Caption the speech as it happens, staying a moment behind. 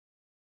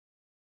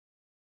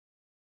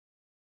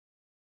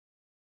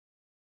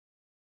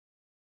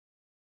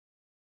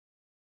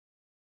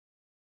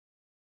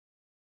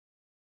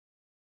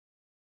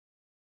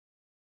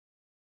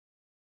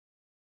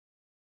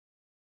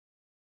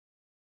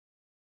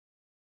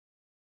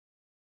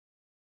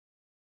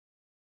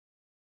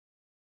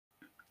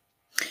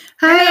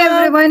Hi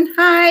everyone,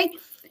 hi.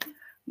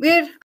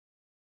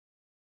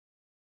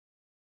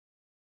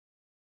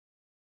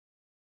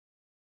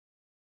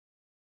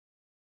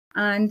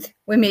 And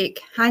we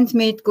make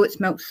handmade goat's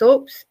milk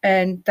soaps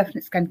and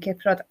different skincare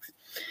products.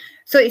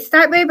 So to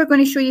start with, we're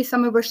going to show you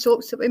some of our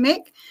soaps that we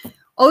make.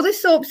 All the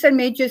soaps are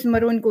made using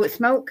our own goat's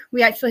milk.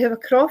 We actually have a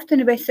croft on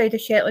the west side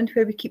of Shetland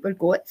where we keep our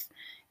goats.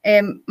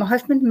 My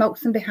husband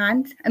milks them by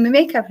hand and we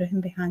make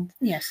everything by hand.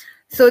 Yes.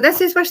 So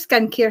this is our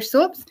skincare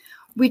soaps.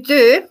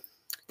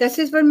 This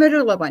is our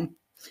marula one.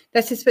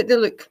 This is what they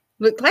look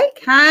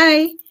like.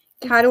 Hi,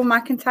 Carol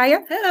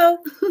McIntyre. Hello.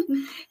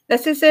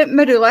 This is a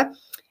marula.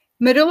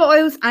 Marula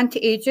oil is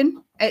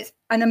anti-aging. It's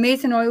an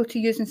amazing oil to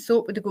use in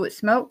soap with the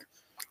goat's milk.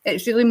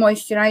 It's really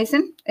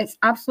moisturising. It's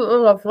absolutely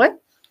lovely.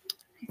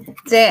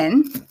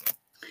 Then,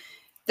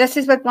 this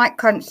is our black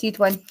currant seed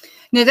one.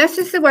 Now, this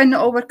is the one that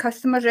all our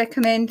customers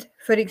recommend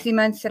for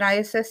eczema and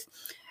psoriasis.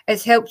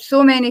 It's helped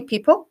so many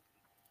people.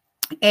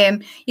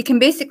 You can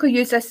basically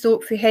use this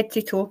soap from head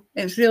to toe.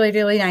 It's really,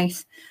 really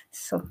nice.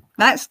 So,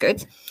 that's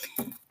good.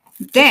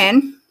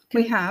 Then,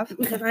 we have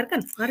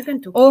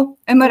argan too. Oh,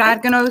 and our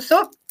argan oil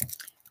soap.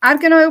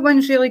 Argan oil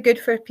one's really good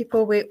for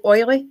people with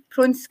oily,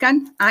 prone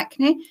skin,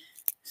 acne.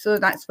 So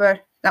that's where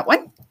that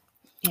one.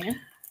 Yeah.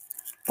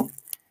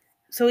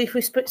 So if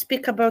we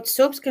speak about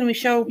soaps, can we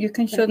show? You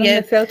can show them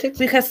the felted.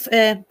 We have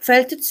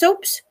felted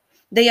soaps.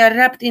 They are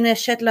wrapped in a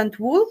Shetland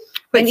wool.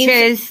 Which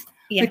is,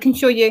 we can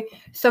show you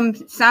some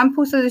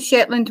samples of the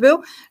Shetland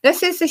wool.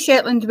 This is the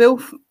Shetland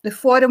wool, the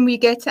form we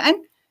get it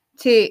in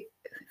to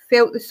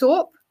felt the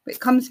soap. We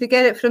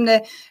get it from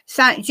the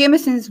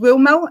Jameson's wool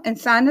mill in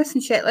Sandnes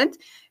in Shetland.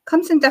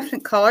 Comes in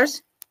different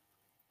colours.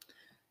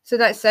 So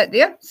that's it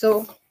there.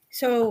 So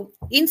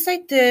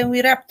inside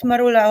we wrapped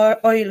marula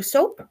oil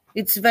soap.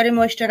 It's very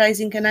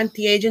moisturizing and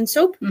anti-aging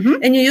soap.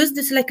 And you use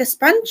this like a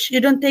sponge. You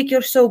don't take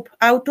your soap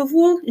out of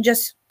wool. You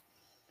just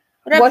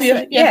wrap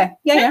your yeah.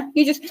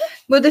 You just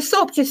the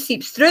soap just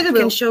seeps through the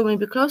wool. Can you show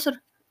maybe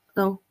closer?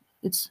 No,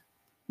 it's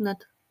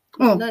not.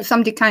 Oh, nice.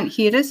 Somebody can't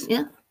hear us.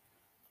 Yeah.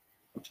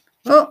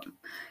 Oh,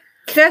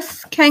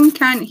 Chris King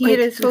can't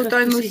hear us. Hold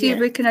on, we'll see if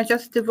we can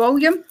adjust the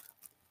volume.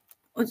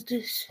 What's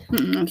this?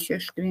 That's your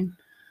screen.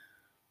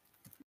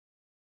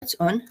 It's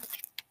on.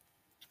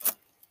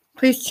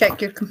 Please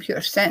check your computer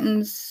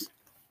settings.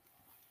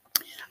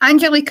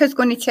 Angelica's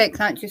going to check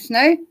that just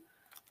now.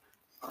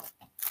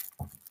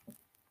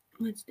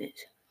 What's this?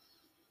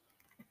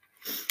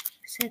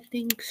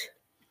 Settings.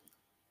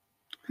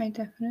 High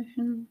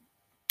definition.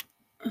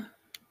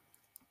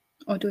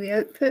 Audio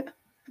output.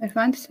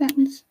 Advanced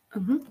settings.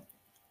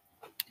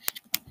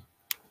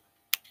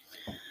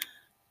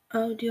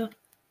 Audio.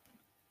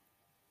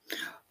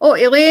 Oh,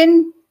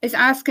 Elaine is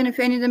asking if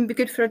any of them would be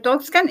good for a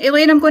dog skin.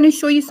 Elaine, I'm going to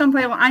show you some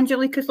while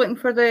Angelica's looking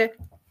for the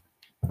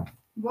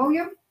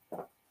volume.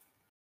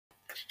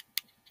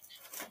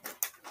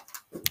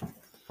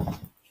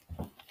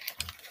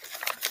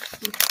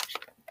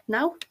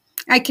 Now?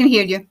 I can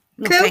hear you.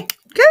 Okay.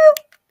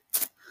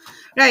 Cool.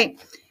 Right.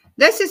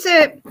 This is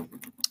the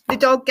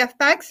dog gift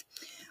bags.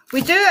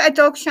 We do a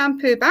dog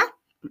shampoo bar.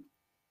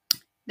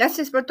 This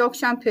is for dog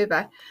shampoo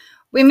bar.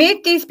 We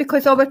made these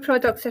because all our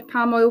products are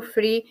palm oil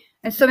free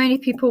and so many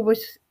people would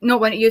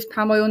not want to use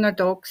palm oil on their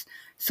dogs.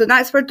 So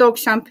that's for dog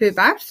shampoo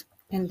bars.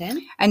 And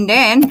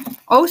then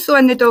also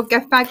in the dog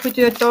gift bag we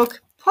do a dog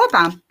paw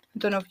balm. I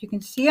don't know if you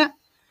can see it.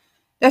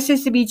 This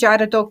is the wee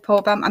jar of dog paw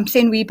balm. I'm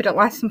saying wee, but it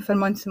lasts them for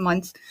months and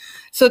months.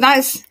 So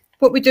that's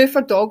what we do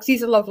for dogs.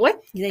 These are lovely.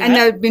 And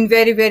they've been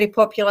very, very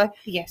popular.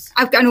 Yes.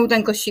 I've got an old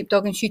English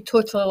sheepdog and she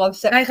totally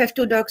loves it. I have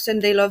 2 dogs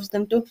and they love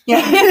them too.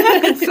 Yeah.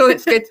 So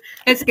it's good.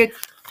 It's good.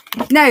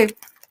 Now,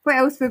 what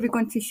else were we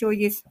going to show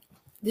you?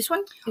 This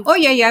one? Oh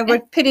yeah. We're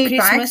parade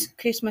bags.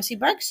 Christmassy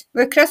bags.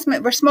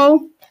 We're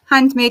small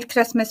handmade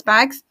Christmas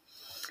bags.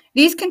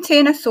 These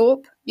contain a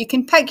soap. You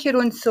can pick your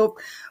own soap.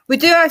 We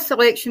do a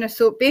selection of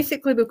soap.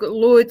 Basically, we've got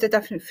loads of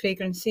different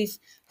fragrances.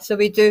 So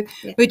we do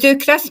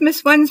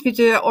Christmas ones. We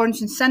do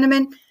orange and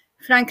cinnamon,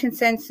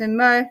 frankincense and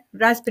myrrh,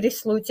 raspberry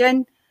sloe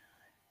gin.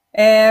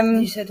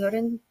 You said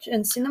orange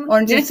and cinnamon.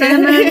 Orange and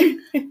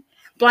cinnamon.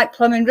 Black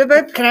plum and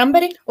rhubarb.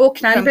 Cranberry. Oh,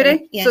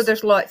 cranberry. Yes. So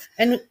there's lots.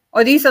 And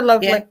these are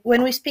lovely. Yeah.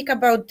 When we speak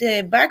about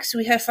the bags,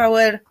 we have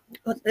our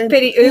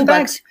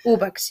bags.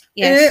 bags.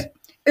 Yes.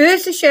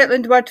 Is the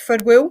Shetland word for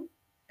wool.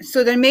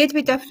 So they're made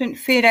with different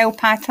fair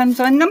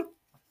patterns on them.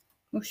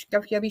 We'll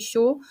give you a wee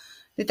show.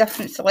 The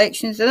different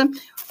selections of them.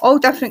 All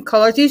different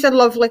colours. These are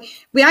lovely.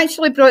 We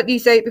actually brought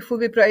these out before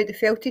we brought out the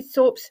felted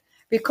soaps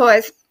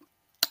because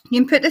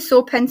you can put the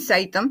soap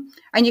inside them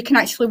and you can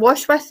actually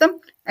wash with them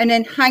and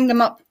then hang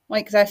them up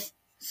like this.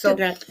 So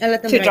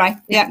to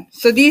dry. Yeah.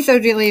 So these are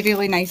really,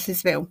 really nice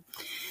as well.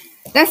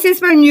 This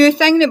is our new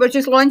thing that we're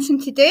just launching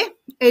today.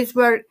 Is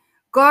our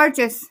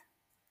gorgeous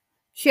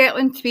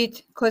Shetland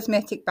tweed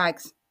cosmetic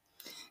bags.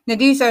 Now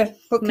these are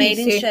made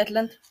in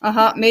Shetland.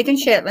 Made in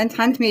Shetland,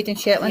 handmade in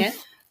Shetland. Yeah.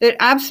 They're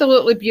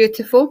absolutely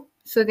beautiful.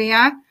 So they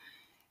are.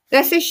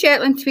 This is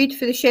Shetland tweed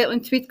for the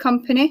Shetland Tweed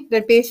Company.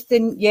 They're based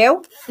in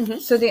Yale.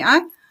 So they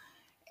are.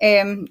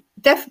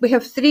 We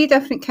have 3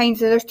 different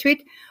kinds of this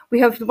tweed. We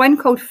have the one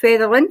called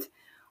Featherland.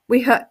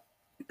 We have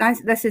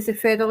this is the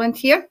Featherland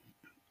here.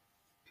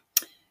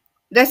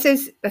 This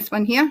is this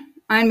one here,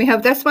 and we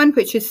have this one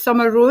which is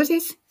Summer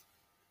Roses.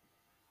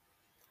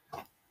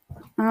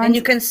 And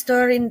you can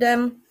store in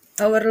them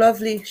our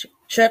lovely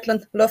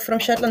Shetland, Love from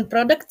Shetland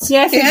products.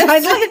 Yes,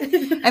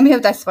 exactly. And we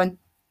have this one.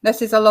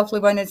 This is a lovely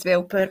one as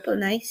well. Purple,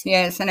 nice.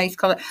 Yeah, it's a nice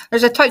colour.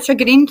 There's a touch of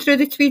green through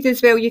the tweed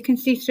as well. You can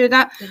see through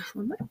that.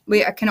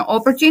 With a kind of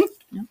aubergine.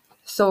 No.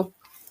 So,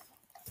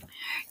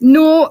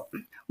 no,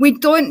 we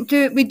don't.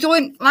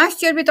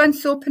 Last year we done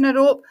soap in a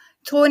rope,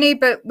 Tony,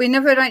 but we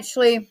never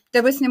actually,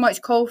 there wasn't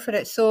much call for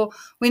it. So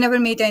we never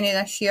made any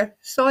this year.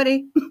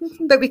 Sorry.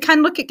 But we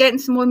can look at getting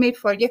some more made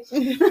for you.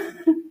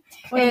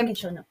 Well, you can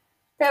show now.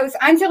 That was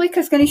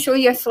Angelica's going to show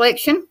you a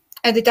selection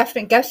of the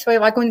different gifts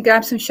while I go and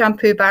grab some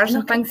shampoo bars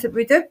and things that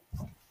we do.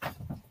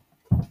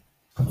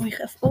 We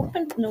have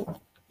opened?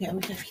 No. Yeah,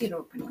 we have here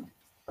open one.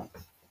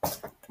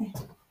 Okay.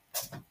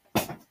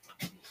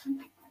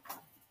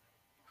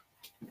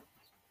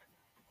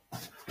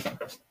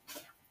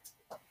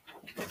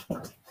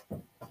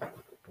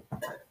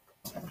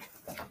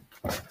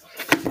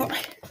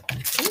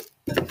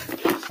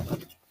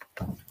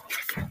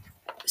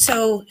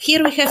 So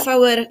here we have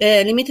our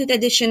limited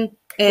edition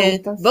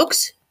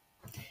box.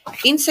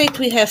 Inside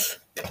we have,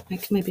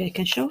 like, maybe I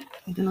can show.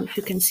 I don't know if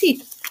you can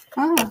see.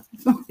 Ah,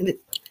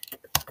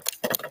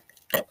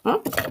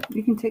 Oh,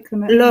 you can take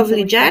them out.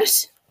 Lovely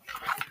jars.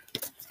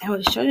 I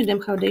will show you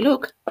them how they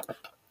look.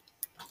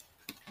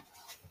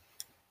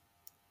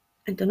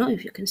 I don't know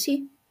if you can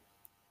see.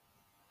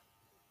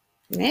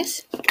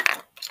 Yes.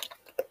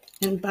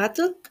 And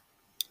bottle.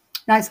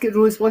 That's got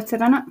rose water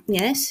in it.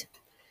 Yes.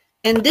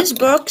 And this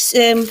box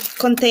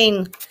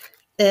contain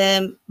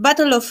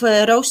bottle of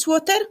rose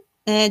water,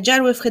 a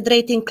jar with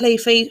hydrating clay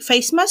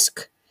face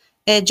mask,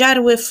 a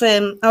jar with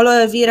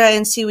aloe vera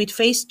and seaweed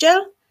face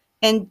gel,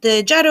 and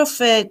a jar of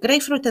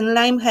grapefruit and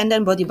lime hand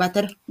and body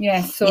butter.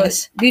 Yes, so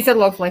these are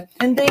lovely.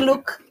 And they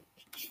look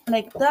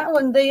like that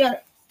when they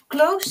are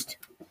closed.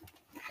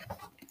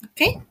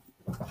 Okay.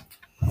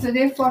 So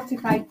they're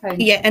 £45.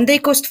 Yeah, and they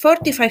cost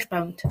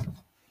 £45.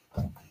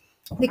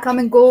 They come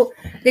in gold.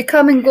 They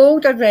come in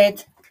gold or red.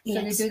 So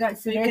Yes. they do that.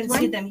 So you can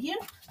see them here.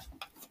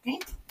 Okay,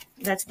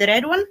 that's the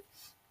red one.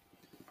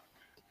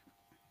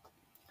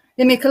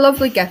 They make a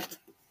lovely gift.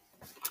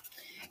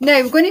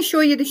 Now we're going to show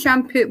you the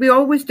shampoo. We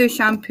always do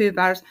shampoo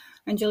bars.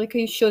 Angelica,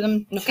 you show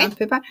them the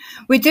shampoo bar.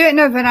 We do it in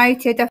a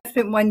variety of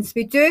different ones.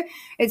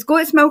 It's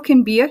goat's milk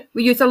and beer.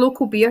 We use a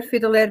local beer for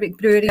the Lerwick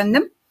Brewery in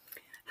them.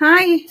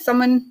 Hi,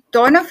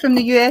 Donna from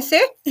the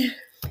USA.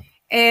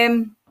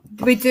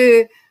 We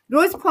do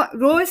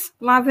rose,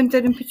 lavender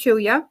and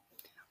petulia.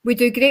 We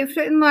do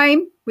grapefruit and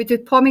lime. We do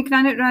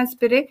pomegranate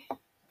raspberry,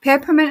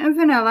 peppermint and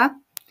vanilla,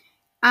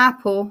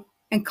 apple,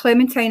 and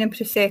clementine and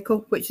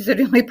prosecco, which is a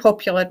really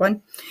popular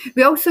one.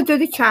 We also do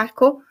the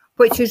charcoal,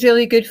 which is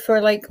really good for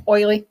like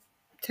oily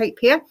type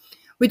hair.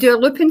 We do a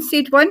lupin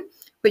seed one,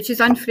 which is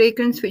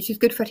unfragrance, which is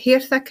good for hair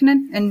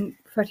thickening and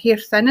for hair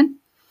thinning.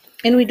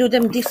 And we do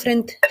them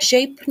different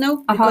shape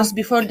now, because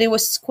before they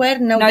was square,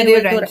 now they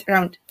will do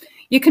round.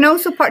 You can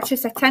also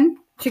purchase a tin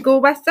to go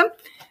with them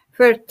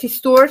to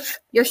store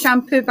your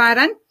shampoo bar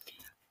in,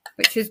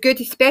 which is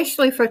good,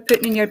 especially for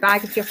putting in your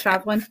bag if you're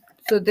travelling.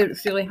 So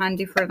it's really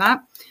handy for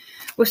that.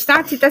 We've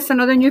started this on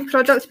other new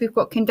products. We've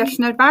got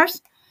conditioner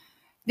bars.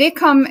 They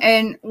come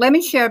in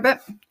lemon sherbet,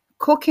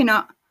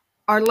 coconut,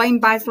 or lime,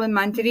 basil and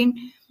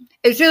mandarin.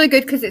 It's really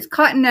good because it's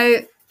cutting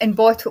out in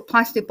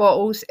plastic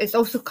bottles. It's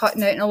also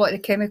cutting out in a lot of the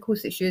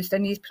chemicals that's used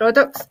in these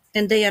products.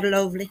 And they are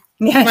lovely.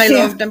 Yes, I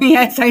love them.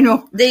 Yes, I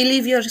know. They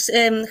leave your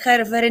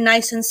hair very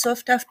nice and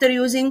soft after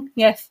using.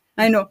 Yes,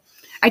 I know.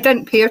 I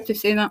didn't pay her to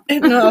say that.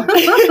 No.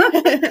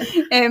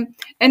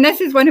 And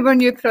this is one of our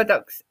new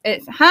products.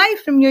 It's hi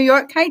from New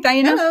York. Hi,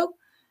 Diana. Hello.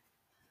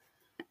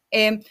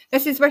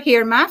 This is our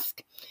hair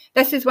mask.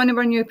 This is one of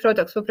our new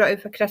products we brought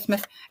out for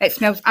Christmas. It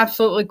smells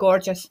absolutely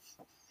gorgeous.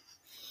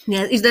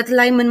 Yeah, is that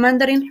lime and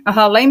mandarin?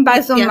 Lime,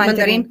 basil, and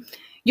mandarin.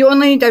 You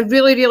only need a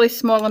really, really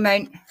small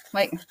amount.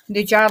 Like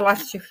the jar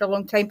lasts you for a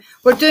long time.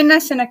 We're doing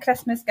this in a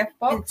Christmas gift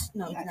box. It's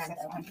not that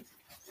one.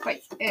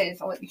 Which is,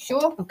 I'll let you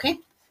show. Okay.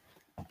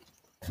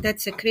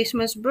 That's a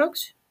Christmas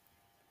box.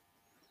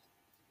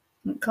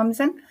 It comes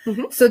in.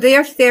 So they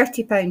are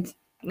 £30.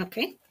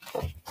 Okay.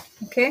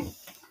 Okay.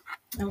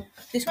 Now,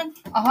 this one?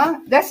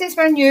 This is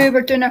for new.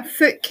 We're doing a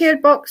foot care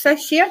box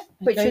this year,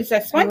 which is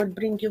this one. I would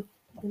bring you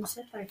them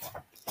separate.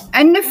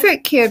 In the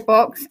foot care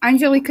box,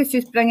 Angelica's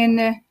just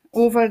bringing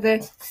over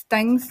the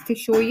stings to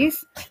show you.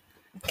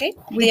 Okay.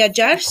 We are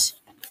jars.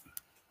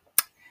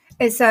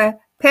 It's a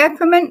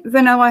peppermint,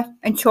 vanilla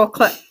and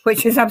chocolate,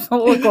 which is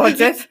absolutely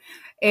gorgeous.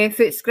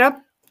 Foot scrub.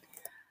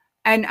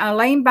 And a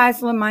lime,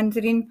 basil and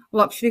mandarin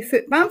luxury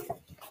foot balm.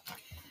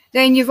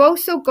 Then you've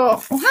also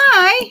got,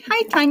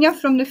 hi Tanya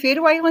from the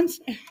Faroe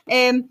Islands.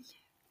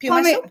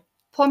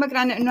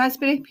 Pomegranate and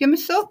raspberry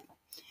pumice soap.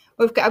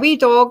 We've got a wee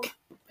dog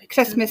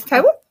Christmas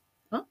towel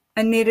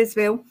in there as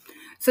well.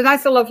 So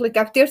that's a lovely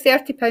gift. They're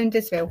 £30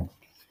 as well.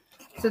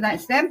 So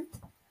that's them.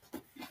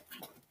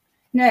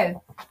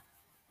 Now,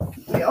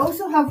 we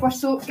also have our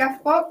soap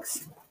gift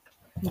box.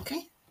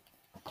 Okay.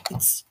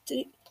 It's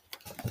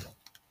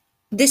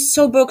this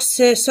soap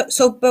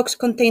box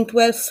contains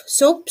 12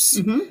 soaps.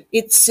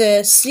 It's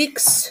 8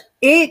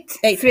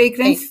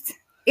 fragranced.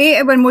 8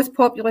 of our most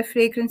popular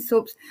fragrance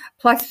soaps,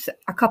 plus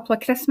a couple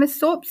of Christmas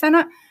soaps in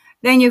it.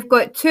 Then you've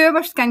got 2 of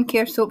our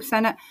skincare soaps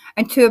in it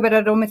and 2 of our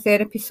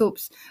aromatherapy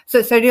soaps. So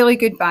it's a really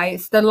good buy.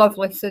 They're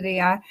lovely, so they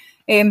are.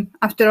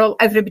 After all,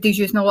 everybody's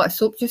using a lot of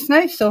soap just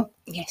now, so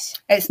yes,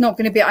 it's not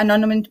going to be an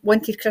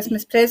unwanted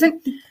Christmas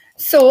present.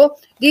 So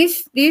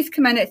these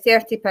come in at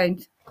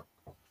 £30.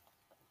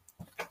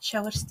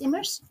 Shower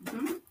steamers.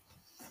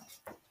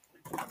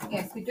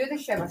 Yes, we do the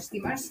shower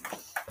steamers.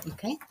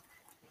 Okay.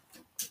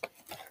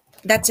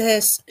 That's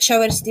a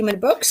shower steamer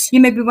box. You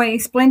maybe want to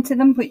explain to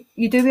them what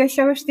you do with a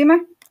shower steamer?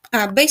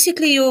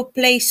 Basically, you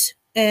place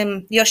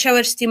your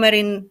shower steamer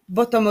in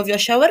bottom of your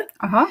shower.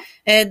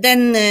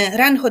 Then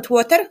run hot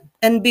water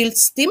and build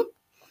steam.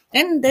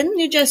 And then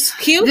you just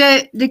kill.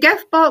 The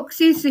gift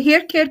boxes, the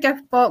hair care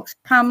gift box,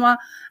 Pamela,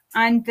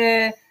 and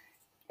the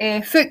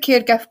foot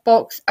care gift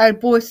box are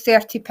both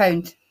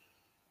 £30.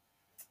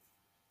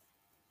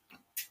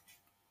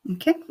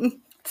 Okay.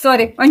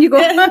 Sorry, on you go.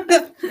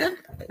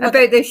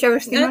 About the shower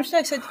steamers.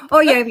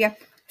 Oh, yeah.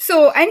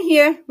 So in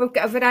here, we've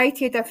got a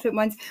variety of different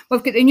ones.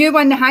 We've got the new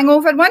one, the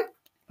hangover one,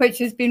 which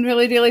has been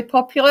really, really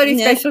popular,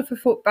 especially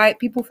for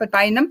people for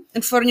buying them.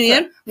 And for New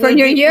Year? For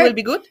New Year. Will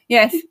be good.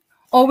 Yes.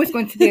 Always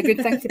going to be a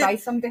good thing to buy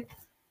someday.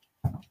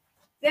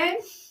 Then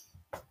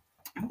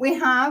we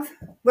have,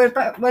 we're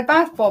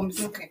bath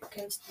bombs. Okay,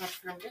 can start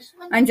from this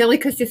one.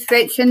 Angelica's just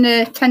fetching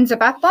the tins of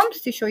bath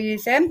bombs to show you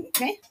them.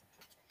 Okay.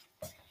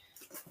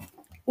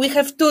 We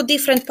have 2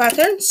 different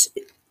patterns.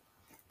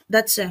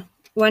 That's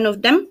one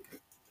of them.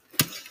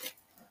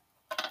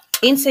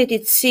 Inside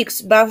it's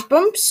 6 bath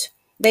bombs.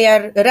 They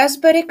are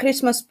raspberry,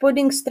 Christmas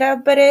pudding,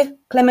 strawberry,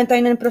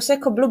 clementine and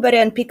prosecco, blueberry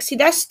and pixie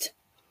dust.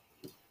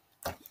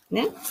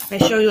 Yeah, I'll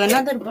show you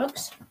another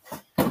box.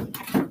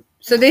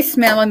 So they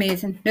smell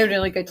amazing. They're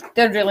really good.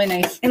 They're really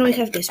nice. And we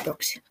have this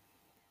box.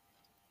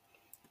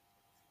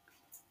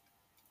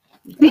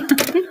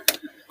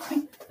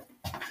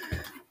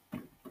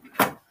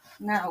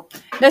 Now,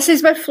 this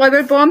is our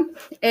flower bomb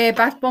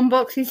bath bomb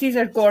boxes. These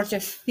are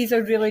gorgeous. These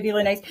are really,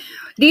 really nice.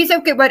 These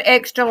have got our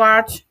extra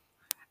large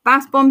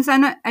bath bombs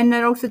in it, and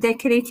they're also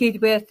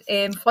decorated with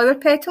flower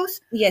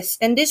petals. Yes,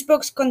 and this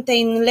box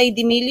contains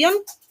Lady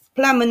Million,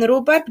 plum and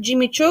rhubarb,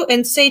 Jimmy Choo,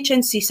 and sage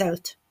and sea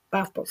salt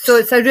bath box. So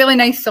it's a really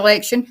nice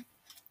selection.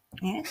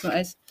 Yes, it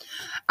is.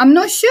 I'm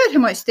not sure how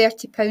much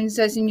 £30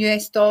 is in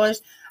US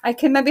dollars. I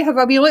can maybe have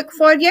a wee look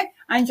for you.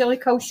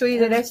 Angelica will show you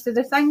the rest of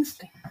the things.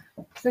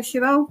 So she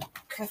will.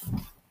 Okay.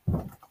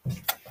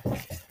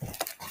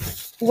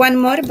 One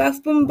more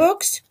bath bomb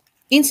box.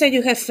 Inside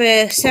you have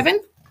 7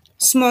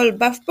 small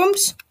bath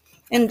bombs,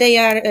 and they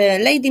are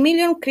Lady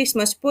Million,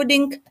 Christmas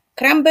pudding,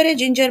 cranberry,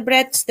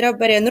 gingerbread,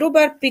 strawberry and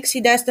rhubarb,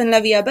 pixie dust and La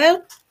Vie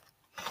Belle.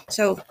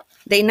 So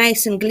they're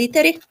nice and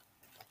glittery.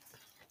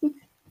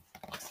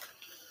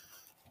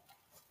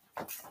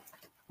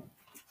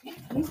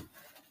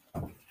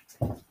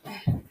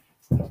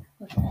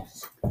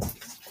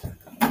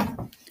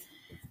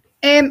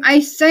 I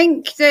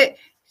think that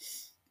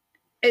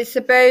it's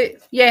about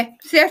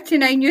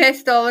 39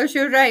 US dollars.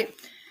 You're right.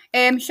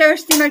 Shower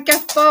steamer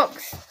gift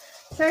box.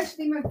 Shower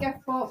steamer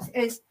gift box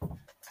is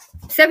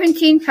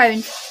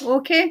 £17.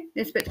 Okay,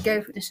 let's put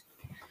together for this.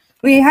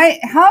 We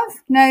have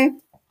now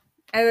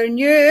our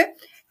new,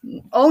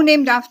 all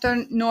named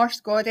after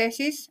Norse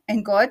goddesses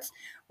and gods.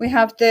 We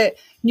have the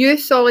new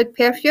solid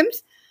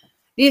perfumes.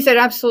 These are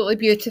absolutely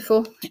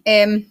beautiful.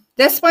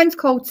 This one's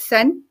called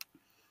Sin.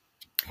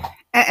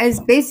 It is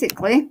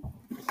basically,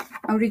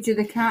 I'll read you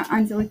the card,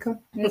 Angelica.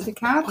 There's the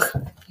card.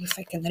 If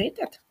I can read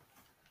it.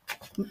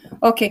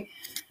 Okay.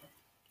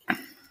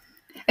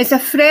 It's a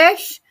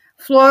fresh,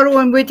 floral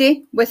and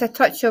woody with a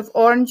touch of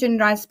orange and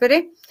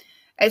raspberry.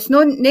 It's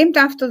named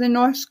after the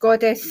Norse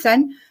goddess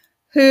Sin,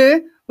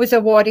 who was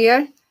a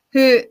warrior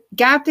who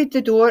guarded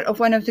the door of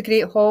one of the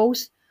great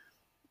halls.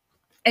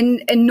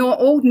 In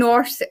Old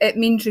Norse, it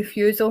means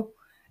refusal.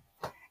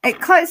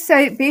 It cuts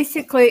out,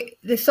 basically,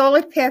 the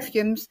solid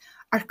perfumes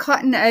are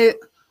cutting out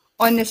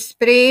on the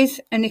sprays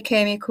and the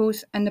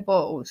chemicals and the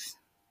bottles.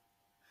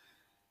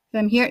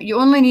 From here, you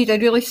only need a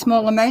really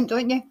small amount,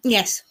 don't you?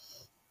 Yes.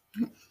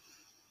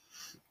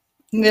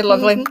 They're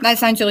lovely.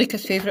 That's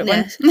Angelica's favourite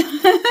one.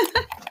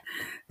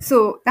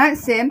 So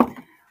that's them.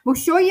 We'll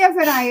show you a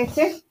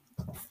variety.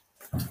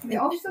 We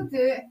also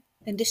do.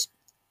 And this.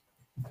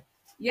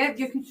 Yeah,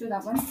 you can show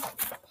that one.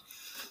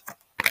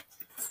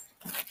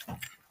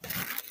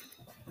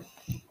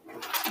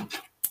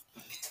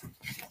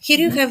 Here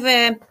you have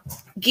a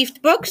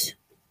gift box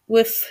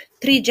with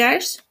 3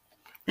 jars,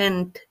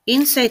 and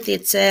inside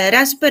it's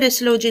raspberry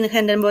sloe gin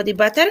hand and body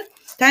butter,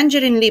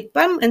 tangerine lip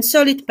balm, and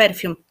solid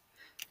perfume.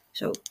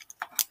 So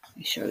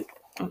I show you.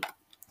 Oh.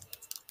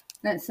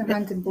 That's the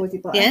hand and body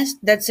butter. Yes,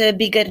 that's a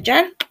bigger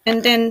jar,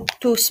 and then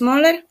 2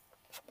 smaller.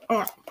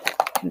 Oh,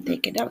 I can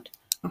take it out.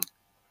 Oh.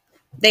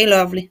 They're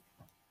lovely.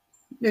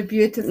 They're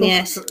beautiful.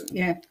 Yes.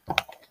 Yeah.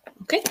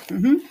 Okay.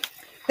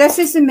 This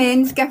is the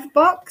men's gift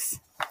box.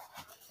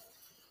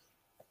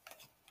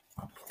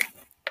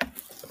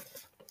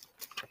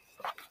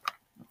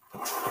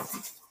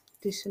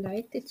 This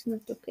light, it's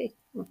not okay.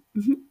 Oh.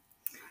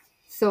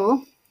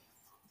 So,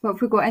 what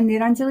have we got in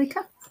there,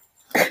 Angelica?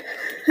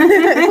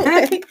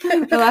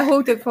 Well, I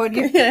hold it for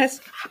you.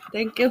 Yes,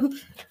 thank you.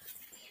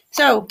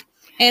 So,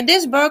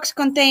 this box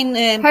contains...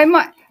 How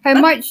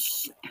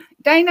much,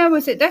 Dinah,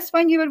 was it this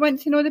one you were wanting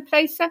to know the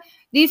price of?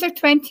 These are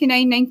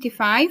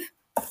 $29.95.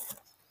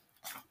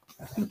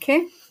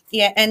 Okay.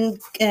 Yeah, and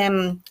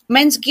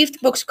men's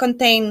gift box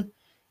contain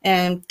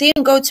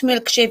tin goat's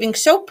milk shaving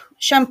soap,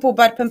 shampoo,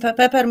 bar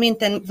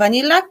peppermint and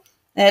vanilla,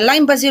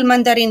 lime basil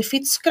mandarin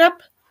feet scrub,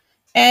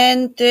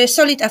 and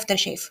solid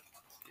aftershave.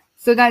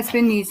 So that's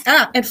been these.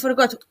 And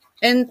forgot,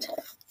 and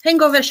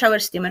hangover shower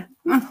steamer.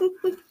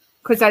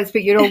 Because that's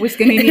what you're always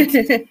going to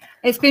need.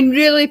 It's been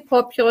really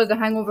popular, the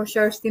hangover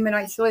shower steamer,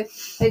 actually.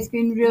 It's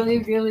been really,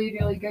 really,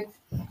 really good.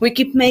 We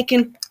keep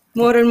making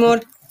more and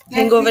more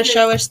hangover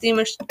shower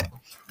steamers.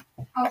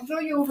 I'll show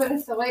you over a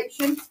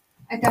selection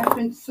of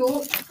different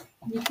soaps.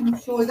 You can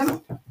show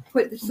them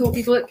what the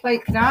soaps look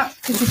like that,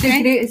 because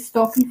they're great as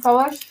stocking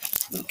fillers.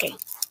 Okay.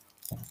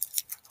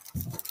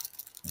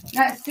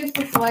 That's just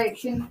a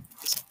selection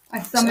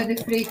of some of the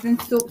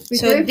fragrance soaps we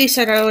do. So these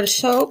are our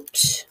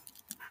soaps.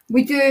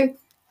 We do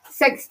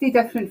 60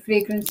 different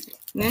fragrances.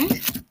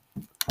 Nice.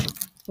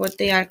 What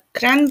they are: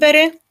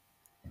 cranberry,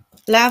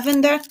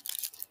 lavender,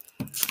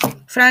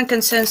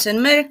 frankincense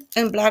and myrrh,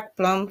 and black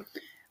plum.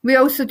 We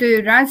also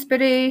do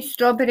raspberry,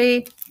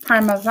 strawberry,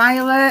 parma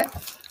violet,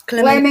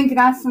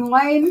 lemongrass and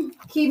lime,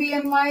 kiwi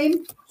and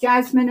lime,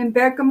 jasmine and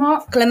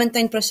bergamot,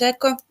 clementine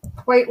prosecco,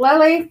 white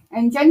lily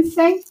and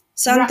ginseng,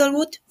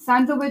 sandalwood,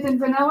 sandalwood and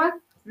vanilla,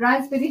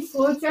 raspberry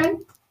sloe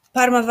gin,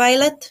 parma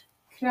violet,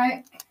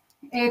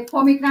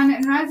 pomegranate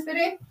and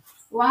raspberry,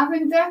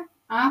 lavender,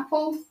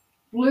 apple,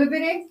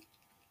 blueberry.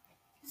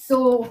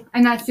 So,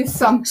 and that's just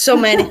some. So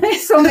many.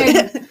 So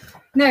many.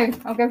 Now,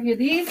 I'll give you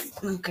these.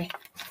 Okay.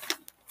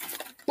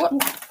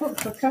 What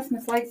for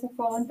Christmas lights have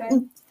fallen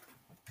down.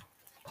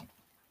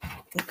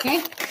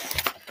 Okay.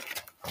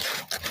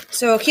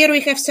 So here we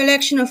have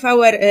selection of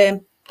our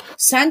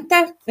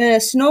Santa,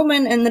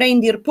 snowman and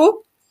reindeer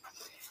poo.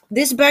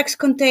 These bags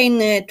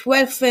contain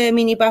 12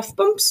 mini bath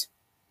bombs,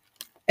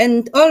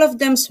 and all of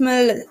them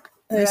smell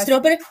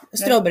strawberry.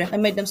 Strawberry. I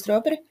made them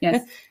strawberry.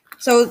 Yes.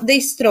 So they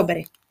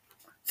strawberry.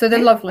 So they're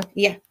lovely.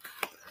 Yeah.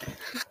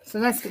 So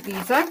let's get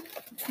these on.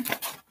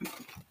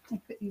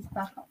 I'll put these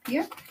back up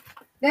here.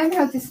 Then we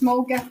have the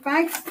small gift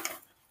bags.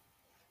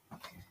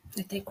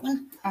 I take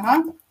one.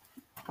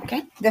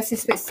 Okay. This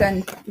is what's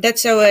in.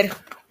 That's our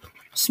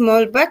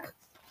small bag.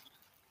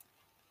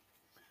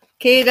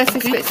 Okay, this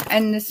is what's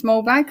in the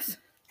small bags.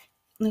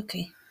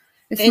 Okay.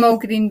 The small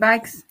green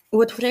bags.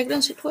 What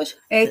fragrance it was?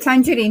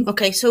 Tangerine.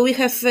 Okay, so we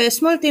have a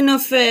small tin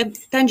of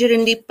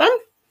tangerine lip balm.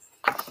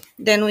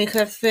 Then we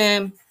have,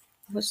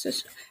 what's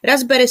this?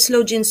 Raspberry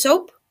sloe gin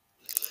soap.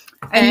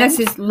 And this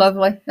is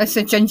lovely. This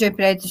is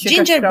gingerbread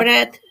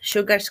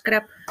sugar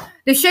scrub.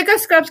 The sugar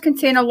scrubs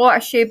contain a lot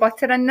of shea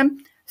butter in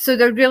them. So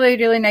they're really,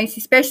 really nice,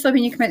 especially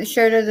when you come out the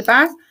shower or the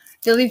bath.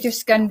 They leave your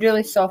skin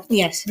really soft.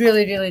 Yes.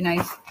 Really, really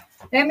nice.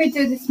 Then we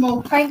do the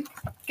small pink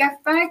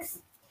gift bags,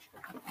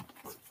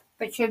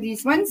 which are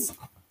these ones.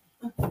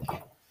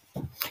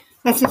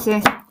 This is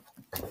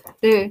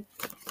the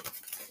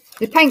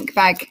pink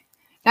bag.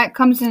 That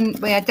comes in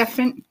with a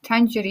different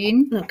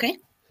tangerine. Okay.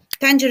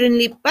 Tangerine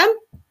lip balm.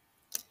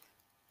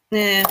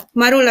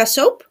 Marula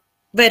soap.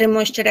 Very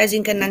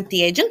moisturizing and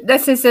anti-aging.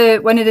 This is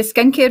one of the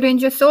skincare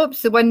range of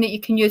soaps, the one that you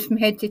can use from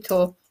head to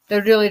toe.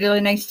 They're really,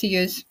 really nice to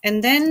use.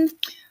 And then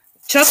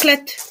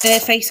chocolate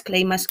face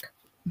clay mask.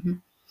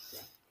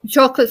 The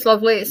chocolate's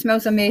lovely. It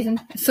smells amazing.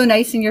 It's so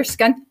nice in your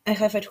skin. I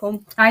have at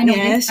home. I know.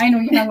 Yes. I know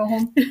you have at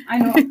home. I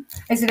know.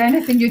 Is there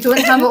anything you don't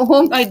have at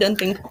home? I don't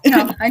think.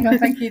 No, I don't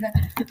think either.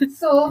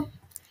 So,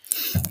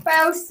 what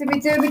else do we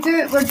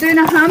do? We're doing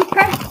a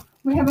hamper.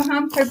 We have a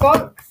hamper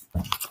box,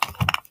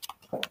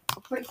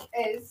 which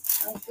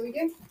is, I'll show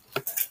you.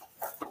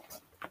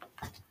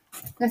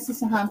 This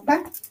is a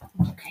hamper.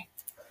 Okay.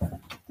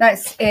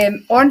 That's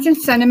orange and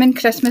cinnamon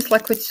Christmas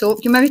liquid soap.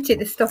 You maybe take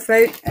the stuff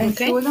out and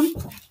show them.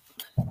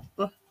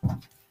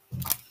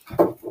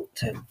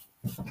 So,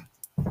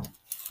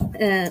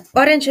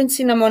 orange and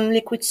cinnamon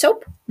liquid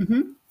soap.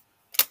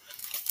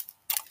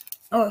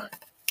 Oh,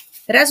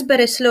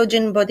 raspberry sloe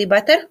gin body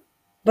butter,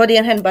 body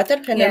and hand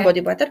butter, and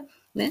body butter.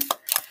 Yeah.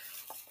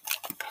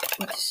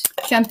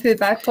 Shampoo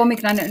bar,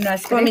 pomegranate and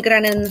raspberry.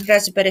 Pomegranate and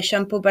raspberry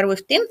shampoo bar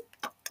with tin.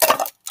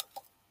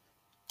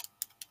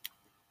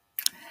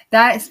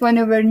 That's one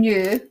of our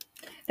new.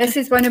 This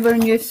is one of our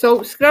new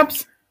salt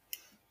scrubs.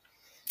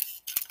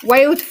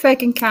 Wild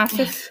fig and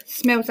cassis.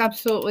 Smells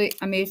absolutely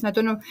amazing. I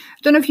don't know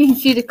if you can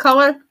see the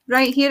colour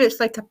right here. It's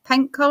like a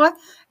pink colour.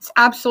 It's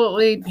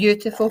absolutely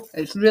beautiful.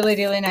 It's really,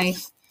 really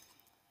nice.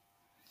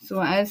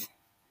 So it is.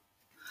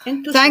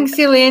 Thanks,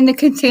 Elaine. The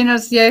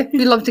containers, yeah,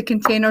 we love the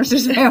containers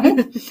as well.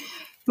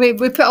 We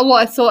put a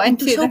lot of thought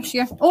into it this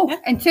year. Oh, yeah.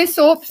 And 2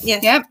 soaps.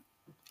 Yeah.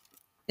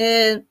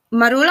 Yeah.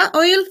 Marula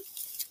oil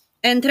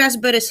and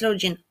raspberry sloe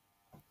gin.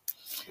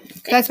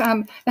 Okay. That's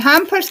what the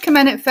hampers come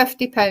in at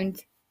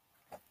 £50.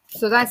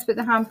 So that's what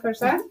the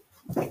hampers are.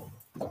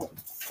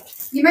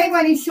 You might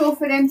want to show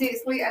for them that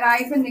it's late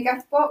arriving, the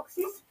gift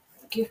boxes.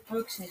 Gift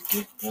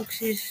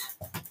boxes.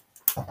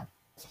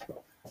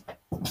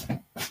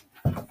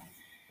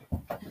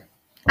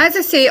 As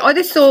I say, all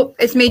the soap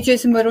is made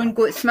using our own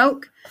goat's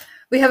milk.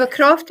 We have a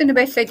croft on the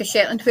west side of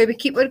Shetland where we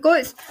keep our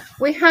goats.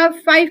 We have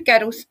 5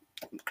 girls,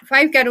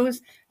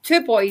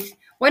 2 boys.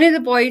 One of the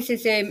boys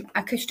is a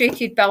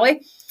castrated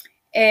billy.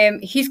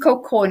 He's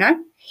called Connor.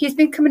 He's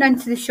been coming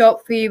into the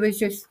shop when he was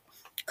just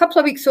a couple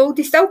of weeks old.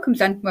 He still comes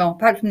in, well,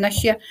 apart from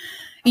this year.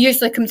 He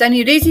usually comes in.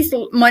 He raises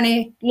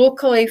money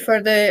locally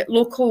for the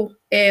local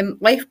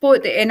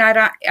lifeboat, the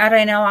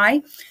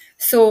RNLI.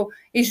 So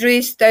he's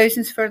raised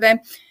thousands for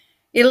them.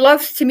 He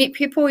loves to meet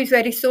people. He's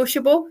very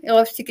sociable. He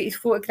loves to get his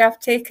photograph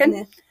taken.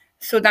 Yeah.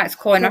 So that's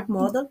Connor. Top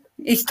model?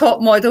 He's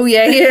top model,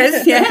 yeah, he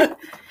is, yeah.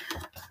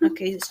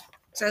 Okay,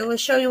 so I will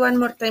show you one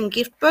more time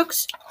gift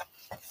box.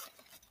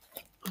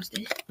 What's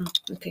this? Oh,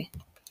 okay.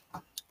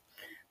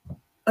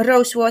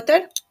 Rose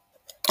water.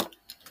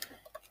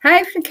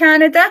 Hi from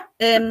Canada.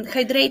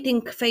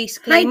 Hydrating face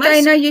clay mask.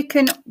 Hi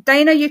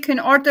Dinah, you can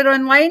order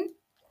online.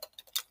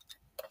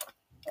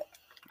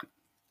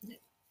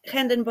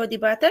 Hand and body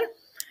butter.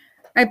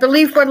 I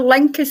believe our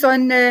link is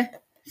on the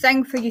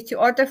thing for you to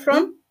order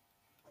from.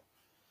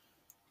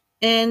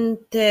 And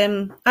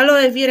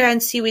aloe vera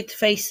and seaweed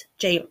face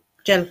gel.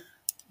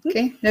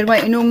 Okay, they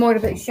want to know more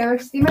about shower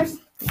steamers.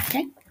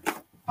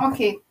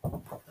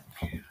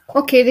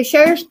 Okay, the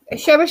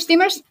shower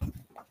steamers.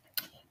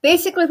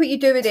 Basically what you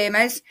do with them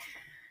is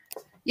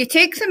you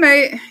take them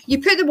out,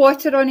 you put the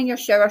water on in your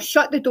shower,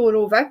 shut the door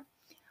over,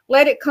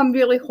 let it come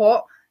really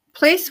hot,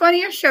 place one of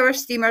your shower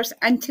steamers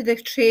into the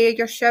tray of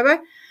your shower,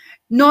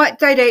 not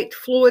direct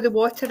flow of the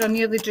water or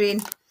near the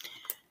drain,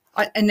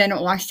 and then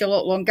it'll last you a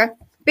lot longer.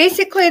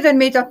 Basically, they're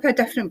made up of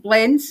different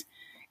blends,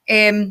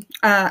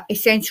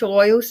 essential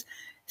oils.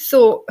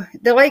 So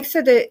the likes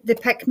of the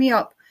Pick Me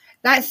Up,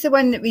 that's the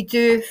one that we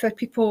do for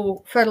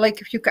people, for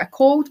like if you've got a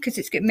cold, because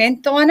it's got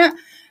menthol in it.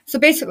 So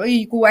basically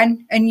you go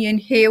in and you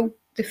inhale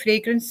the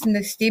fragrance and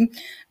the steam.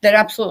 They're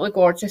absolutely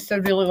gorgeous.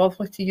 They're really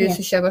lovely to use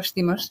as shower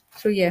steamers.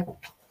 So yeah.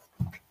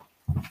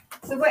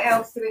 So what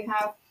else do we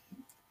have?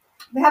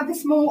 We have the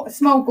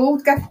small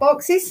gold gift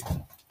boxes.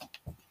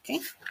 Okay.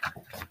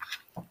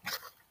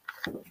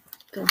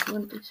 Don't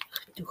want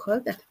to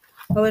hold that.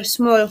 Our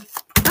small.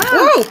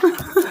 Oh!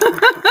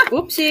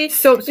 Oopsie.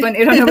 Soaps went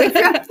to run away.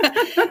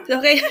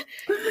 Okay.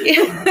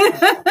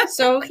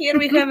 So here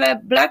we have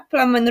a black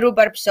plum and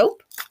rhubarb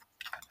soap.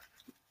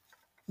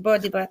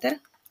 Body butter.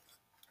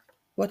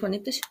 What one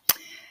is this?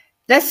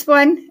 This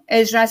one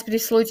is raspberry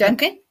sloe gin.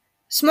 Okay.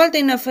 Small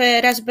tin of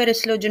raspberry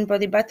sloe gin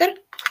body butter.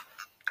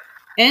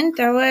 And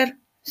our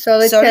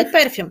solid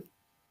perfume.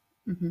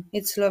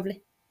 It's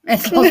lovely.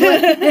 It's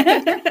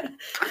lovely.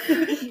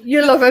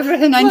 You love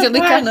everything,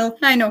 Angelica.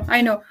 I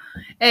know.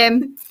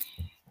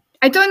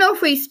 I don't know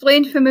if we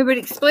explained when we were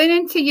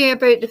explaining to you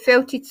about the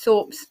felted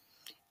soaps.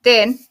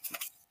 Then,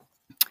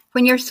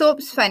 when your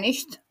soap's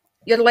finished,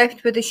 you're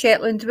left with the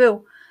Shetland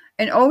wool.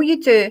 And all you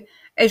do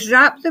is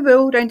wrap the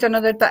wool around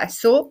another bit of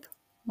soap,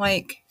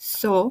 like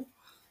so,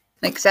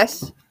 like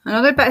this.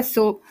 Another bit of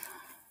soap.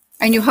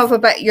 And you'll have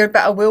your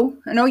bit of wool.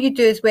 And all you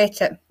do is wet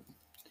it.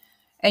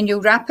 And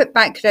you'll wrap it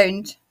back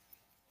round.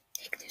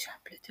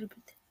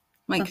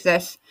 Like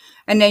this,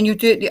 and then you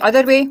do it the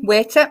other way,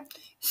 wet it,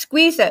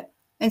 squeeze it,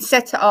 and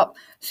set it up.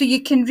 So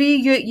you can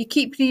you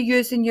keep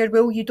reusing your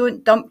wool. You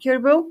don't dump your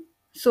wool.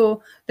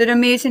 So they're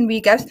amazing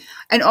wee gifts.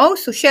 And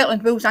also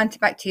Shetland wool's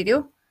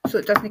antibacterial, so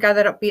it doesn't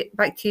gather up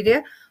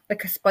bacteria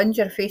like a sponge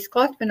or a face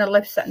cloth when they're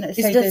left sitting at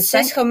the side of the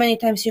sink. Is that how many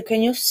times you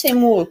can use the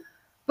same wool?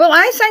 Well,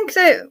 I think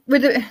that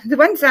with the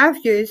ones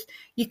I've used,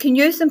 you can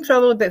use them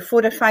probably about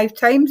 4 or 5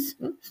 times,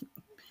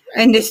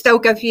 and they still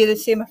give you the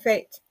same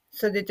effect.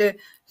 So they do.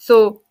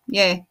 So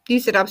yeah,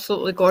 these are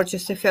absolutely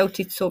gorgeous, the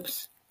felted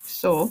soaps.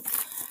 So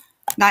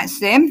that's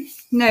them.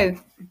 Now,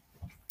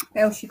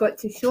 what else you got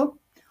to show?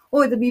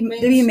 Oh, the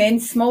wee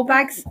men's small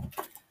bags.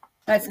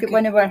 Let's get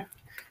one of our.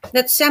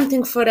 That's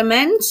something for a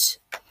men's.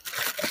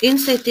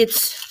 Inside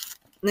it's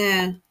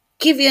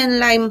kiwi and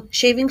lime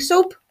shaving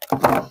soap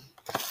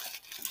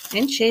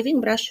and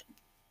shaving brush.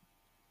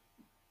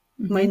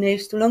 My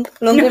nails too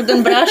longer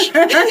than brush.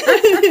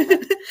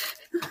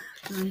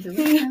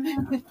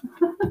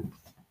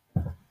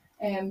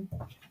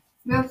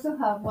 We also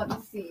have, let me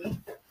see,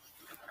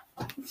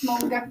 small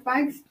gift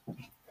bags.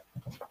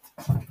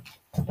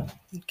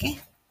 Okay.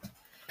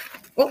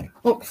 Oh,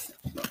 oops.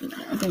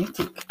 I'm going to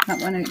take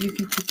that one out. You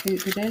can take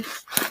out the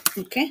rest.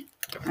 Okay.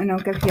 And I'll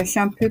give you a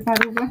shampoo bar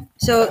over.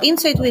 So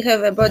inside we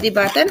have a body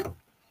butter,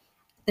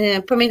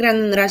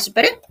 pomegranate and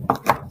raspberry.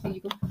 There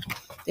you go.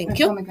 Thank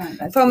you.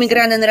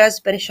 Pomegranate and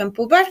raspberry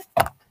shampoo bar.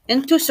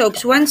 And 2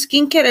 soaps, one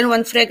skincare and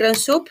one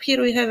fragrance soap.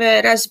 Here we have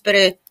a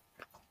raspberry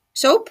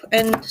soap,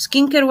 and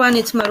skincare one,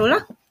 it's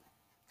Marula.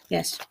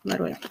 Yes,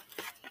 marula.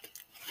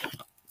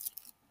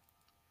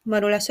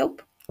 Marula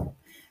soap.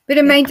 Bear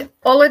in mind,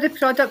 all of the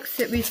products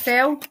that we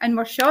sell in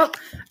our shop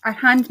are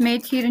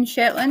handmade here in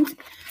Shetland.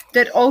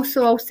 They're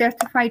also all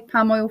certified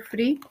palm oil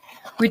free.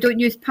 We don't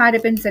use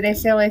parabens or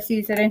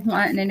SLSEs or anything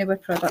like that in any of our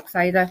products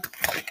either.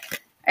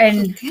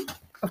 And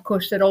of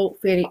course, they're all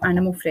very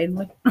animal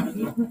friendly.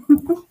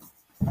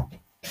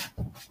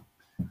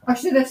 Or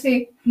should I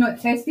say,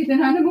 not tested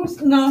in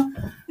animals? No,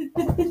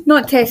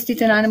 not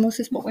tested in animals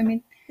is what we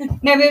mean.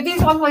 Now we have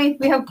these lovely,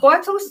 we have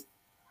bottles,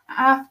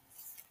 hand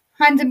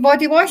and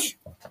body wash.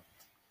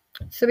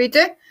 So we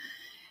do.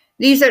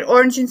 These are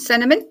orange and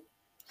cinnamon.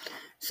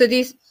 So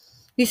these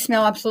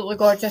smell absolutely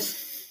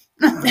gorgeous.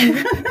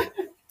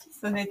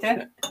 So they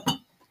do.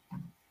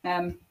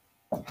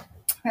 What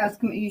else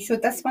can you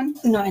showed this one?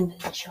 No, I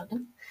didn't show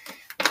them.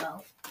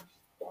 Well,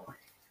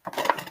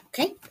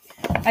 okay.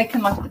 I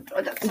can look at the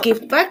product.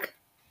 Give back.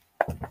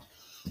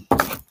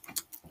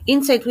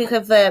 Inside we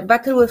have a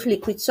bottle with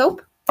liquid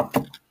soap,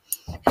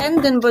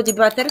 hand and body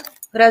butter,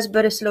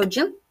 raspberry sloe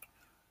gel,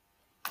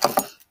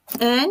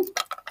 and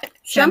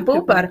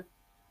shampoo bar.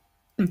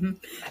 And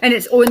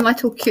its own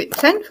little cute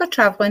tin for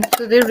travelling,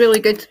 so they're really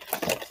good.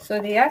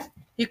 So they are.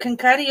 You can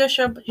carry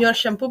your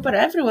shampoo bar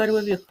everywhere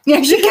with you.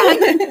 Yes, you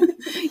can.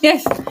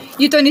 Yes,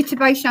 you don't need to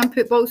buy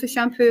bottles of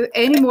shampoo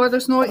anymore.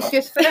 There's no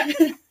excuse for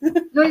it.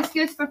 No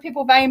excuse for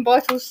people buying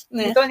bottles.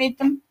 Yeah. You don't need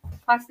them.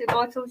 Plastic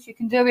bottles, you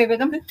can do away with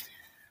them.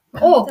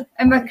 Oh,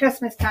 and my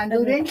Christmas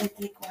candle range. I'll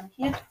take one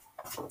here.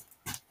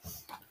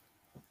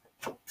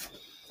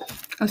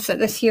 I'll set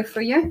this here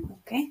for you.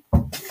 Okay.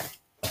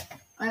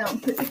 And I'll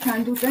put the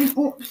candles in.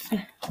 Oops.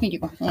 Here you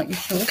go. I'll let you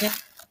show. Okay.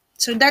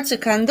 So that's a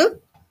candle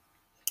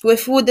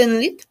with wooden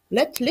lid.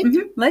 Lid. Lid.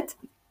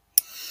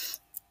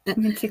 You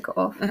can take it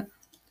off.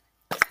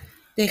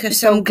 They have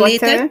some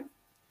glitter.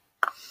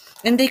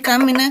 And they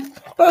come in a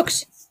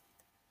box.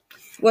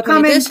 What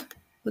is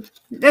this?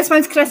 This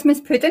one's Christmas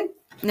pudding.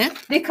 Yeah.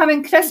 They come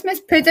in Christmas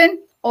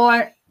pudding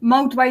or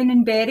mulled wine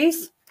and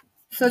berries.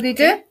 So they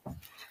do.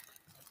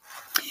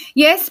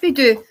 Yes, we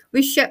do.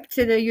 We ship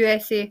to the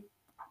USA.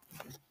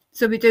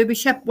 So we do. We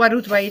ship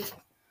worldwide.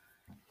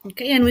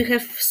 Okay, and we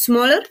have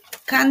smaller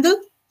candle.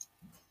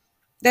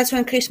 That's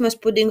one Christmas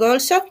pudding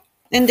also.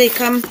 And they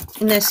come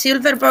in a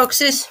silver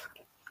boxes.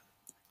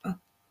 Oh,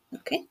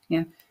 okay.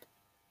 Yeah.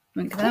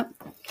 Look at that.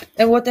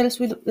 And what else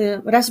we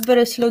do?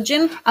 Raspberry sloe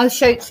gin. I'll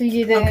shout to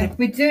you there. Okay.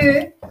 We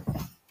do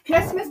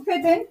Christmas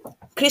pudding.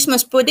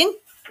 Christmas pudding.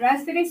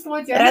 Raspberry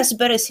sloe gin.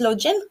 Raspberry sloe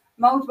gin.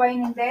 Mulled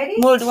wine and berries.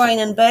 Mulled wine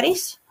and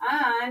berries.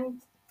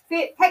 And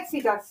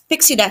pixie dust.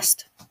 Pixie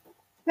dust.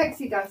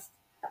 Pixie dust.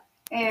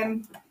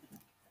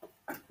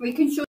 We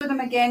can show them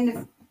again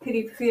the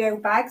peripheral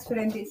bags for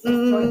anybody that's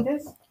joined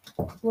us.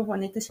 What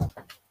one is this?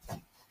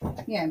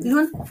 Yeah. This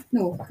one?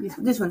 No,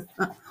 this one.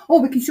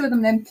 Oh, we can show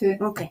them too.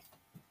 Okay.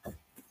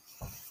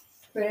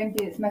 For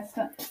anybody that's missed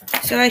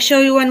it. So I show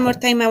you one more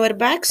time our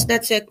bags.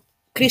 That's a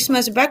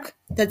Christmas bag.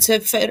 That's a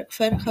fair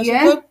how's it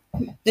called?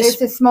 It's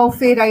a small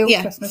Fair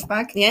Isle Christmas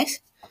bag. Yes.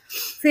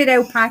 Fair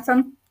Isle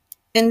pattern.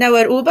 And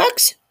our wool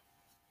bags?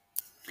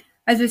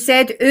 As we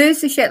said, wool is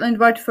the Shetland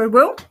word for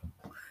wool.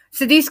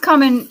 So these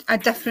come in a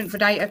different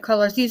variety of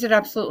colours. These are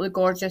absolutely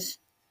gorgeous.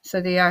 So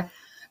they are.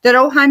 They're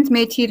all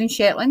handmade here in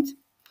Shetland.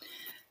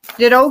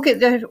 They all get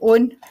their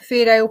own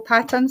Fair Isle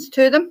patterns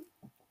to them,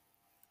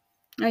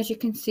 as you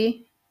can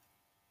see.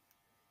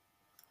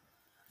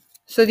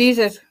 So these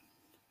are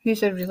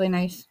really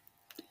nice.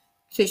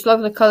 Such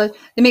lovely colours.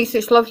 They make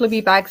such lovely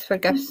wee bags for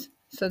gifts.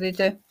 So they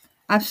do.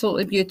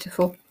 Absolutely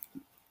beautiful.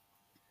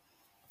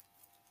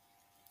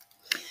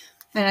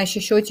 And I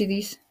should show you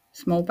these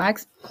small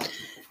bags.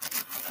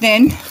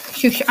 Then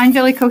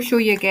Angelica will show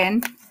you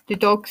again the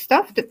dog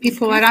stuff that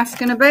people are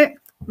asking about.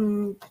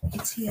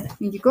 It's here.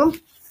 Here you go.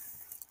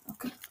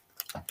 Okay.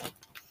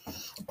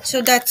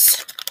 So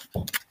that's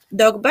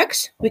dog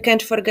bags. We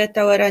can't forget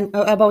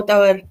about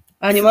our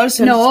animals.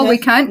 No, we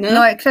can't. No?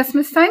 Not at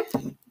Christmas time.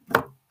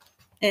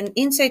 And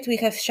inside we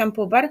have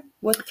shampoo bar.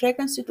 What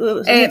fragrance it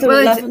was?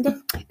 Lavender?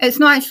 It's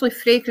not actually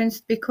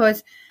fragranced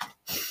because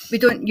we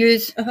don't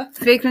use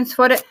fragrance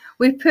for it.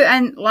 We put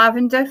in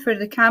lavender for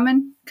the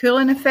calming,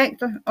 cooling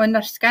effect on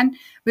their skin.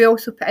 We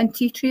also put in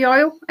tea tree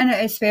oil in it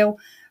as well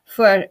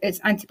for its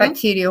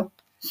antibacterial.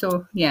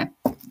 So, yeah.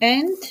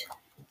 And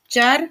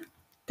jar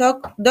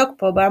dog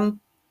paw balm.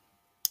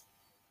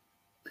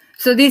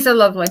 So these are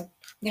lovely.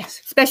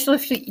 Yes. Especially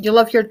if you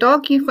love your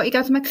dog, you've got to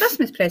give them a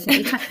Christmas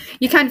present.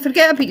 You can't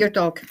forget about your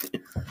dog.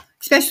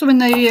 Especially when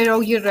they're here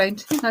all year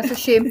round. That's a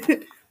shame.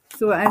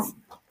 So it is.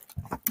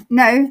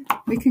 Now,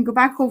 we can go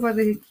back over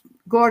the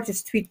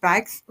gorgeous tweed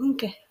bags.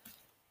 Okay.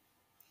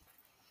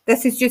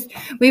 This is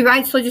we've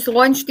actually just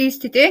launched these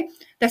today.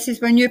 This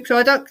is our new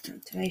product.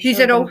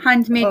 These are all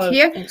handmade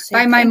here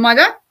by my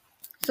mother.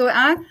 So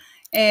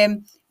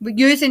we're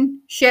using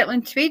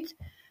Shetland tweed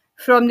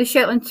from the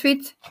Shetland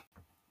Tweed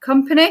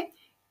Company,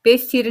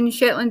 based here in the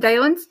Shetland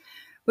Islands.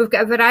 We've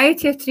got a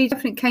variety of 3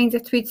 different kinds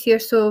of tweeds here,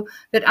 so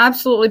they're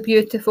absolutely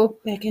beautiful.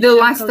 They'll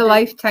last a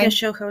lifetime. I can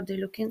show how they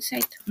look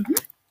inside.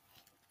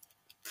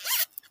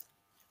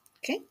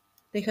 Okay.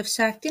 They have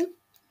satin.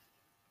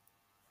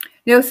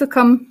 They also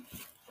come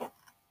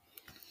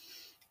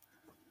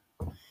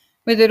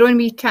with their own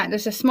wee tag.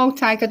 There's a small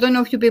tag. I don't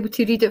know if you'll be able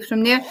to read it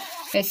from there.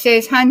 It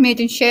says handmade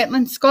in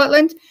Shetland,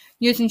 Scotland,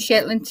 using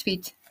Shetland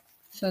tweed.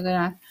 So there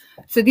are.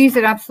 So these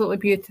are absolutely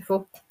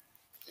beautiful.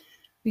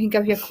 We can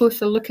give you a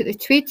closer look at the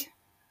tweed.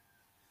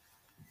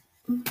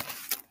 And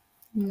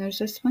there's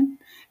this one.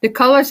 The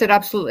colours are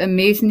absolutely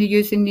amazing to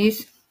use in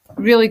these.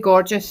 Really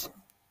gorgeous.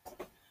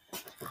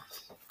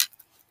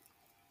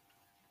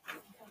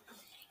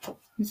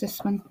 There's this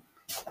one.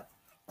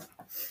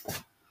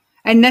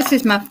 And this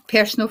is my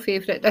personal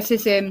favourite. This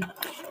is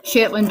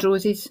Shetland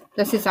roses.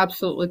 This is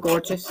absolutely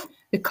gorgeous.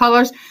 The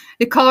colours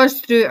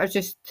through it are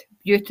just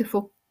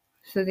beautiful.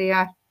 So they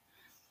are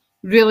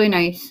really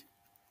nice.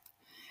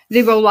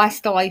 They will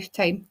last a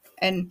lifetime,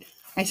 and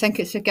I think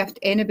it's a gift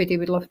anybody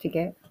would love to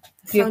get.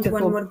 Beautiful.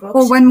 Found one more box.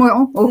 Oh, one more.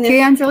 Oh,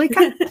 okay,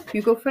 Angelica,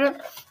 you go for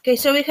it. Okay,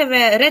 so we have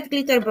a red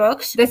glitter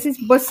box. This is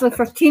mostly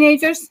for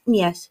teenagers.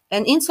 Yes,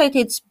 and inside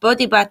it's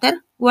body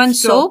butter, one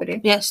Strawberry.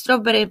 soap, yes,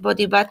 strawberry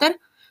body butter,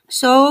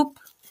 soap,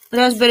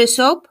 raspberry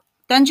soap,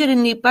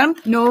 tangerine lip balm.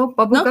 No,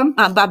 bubble gum.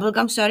 Bubble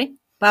gum, sorry,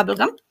 bubble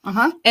gum.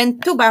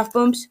 And 2 bath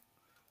bombs.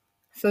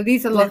 So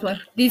these are lovely.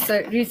 These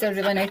are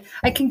really nice.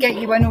 I can get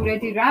you one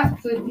already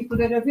wrapped. So people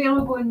that are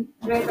available in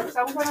red or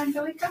silver,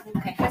 Angelica.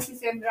 Okay. This is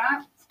them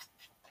wrapped.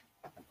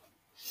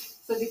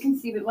 So they can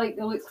see what like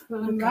they look for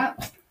them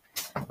wrapped.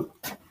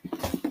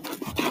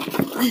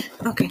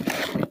 Okay.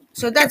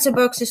 So that's the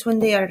boxes when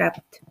they are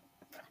wrapped.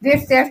 They're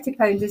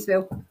 £30 as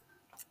well.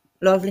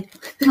 Lovely.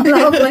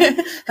 Lovely.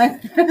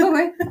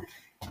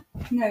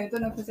 Now, I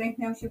don't know if there's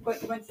anything else you've got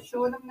you want to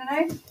show them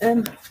now.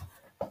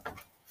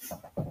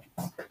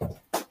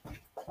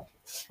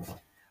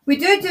 We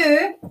do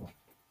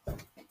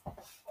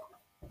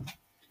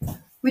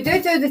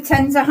the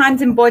tins of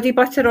hand and body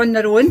butter on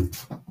their own.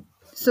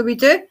 So we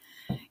do.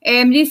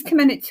 These come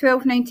in at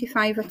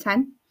 £12.95 a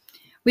tin.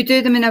 We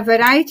do them in a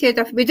variety of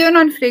different. We do an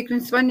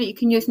on-fragrance one that you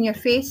can use on your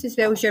face as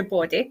well as your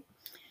body.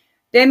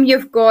 Then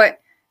you've got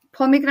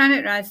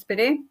pomegranate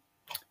raspberry,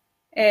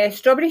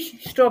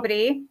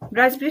 strawberry,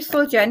 raspberry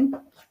sloe gin,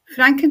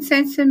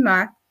 frankincense and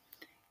myrrh,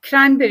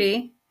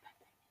 cranberry,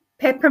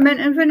 peppermint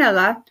and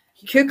vanilla,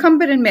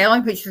 cucumber and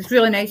melon, which is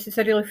really nice. It's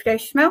a really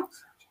fresh smell.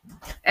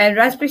 And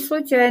raspberry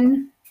sloe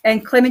gin,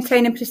 and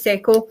clementine and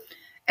prosecco,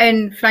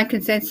 and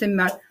frankincense and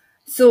myrrh.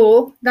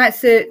 So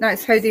that's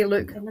how they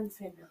look.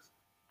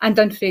 And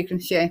done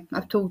fragrance, yeah.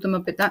 I've told them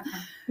about that.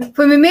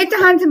 When we made the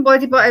hand and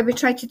body butter, we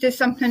tried to do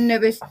something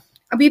that was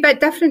a wee bit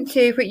different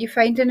to what you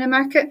find in the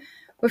market.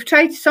 We've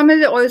tried some of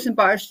the oils and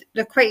butters.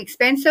 They're quite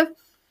expensive,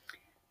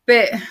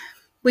 but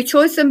we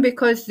chose them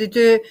because they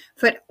do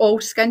for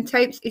all skin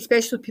types,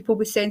 especially people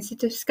with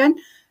sensitive skin.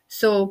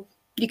 So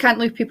you can't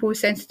leave people with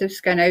sensitive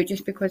skin out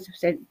just because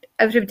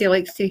everybody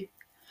likes to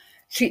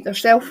treat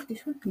themselves.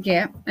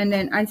 Yeah, and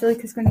then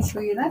Angelica's going to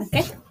show you this.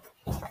 Okay.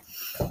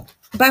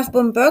 Bath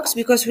bomb box,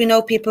 because we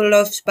know people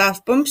love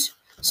bath bombs.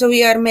 So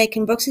we are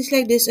making boxes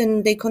like this,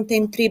 and they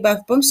contain 3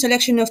 bath bombs,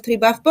 selection of 3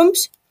 bath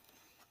bombs.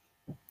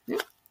 Yeah.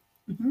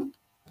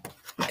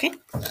 Okay.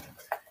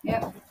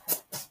 Yeah.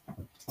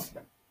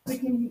 We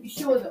can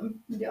show them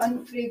the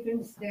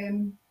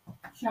unfragranced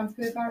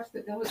shampoo bars,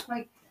 but they look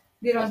like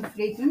they're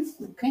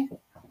unfragranced. Okay.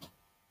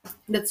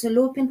 That's a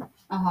lupin.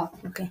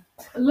 Okay.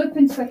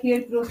 Lupins for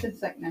hair growth and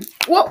thickening.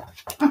 Whoa!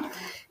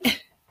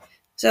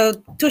 So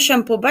 2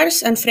 shampoo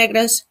bars and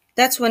fragrance.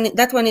 That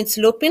one it's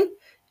lupin,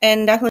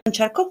 and that one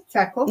charcoal.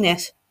 Charcoal.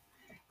 Yes.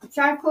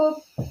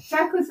 Charcoal's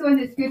the one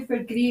that's good for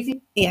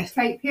greasy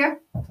type hair.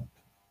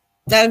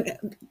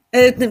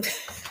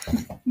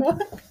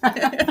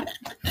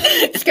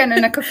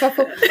 Skinning a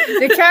kerfuffle.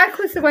 The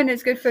charcoal's the one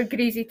that's good for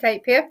greasy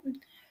type hair.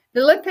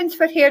 The lupin's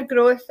for hair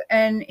growth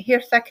and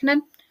hair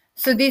thickening.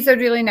 So these are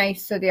really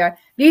nice. So they are.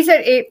 These are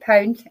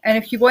 £8, and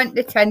if you want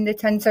the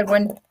tins are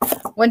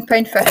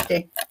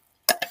 £1.50.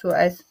 So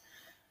it is.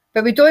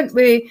 But we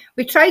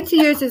try to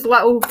use as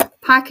little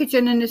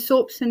packaging in the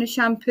soaps and the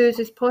shampoos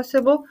as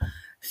possible.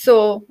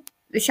 So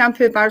the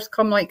shampoo bars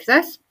come like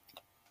this.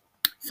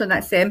 So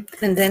that's them.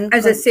 And then,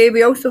 as I say,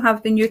 we also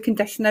have the new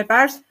conditioner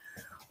bars,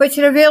 which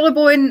are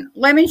available in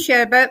lemon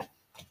sherbet,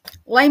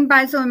 lime,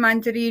 basil and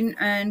mandarin,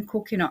 and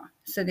coconut.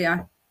 So they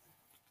are.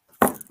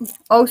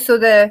 Also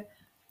the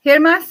hair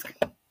mask,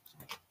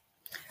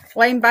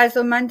 lime,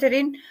 basil,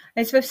 mandarin,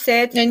 as we've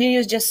said. And you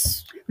use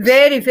just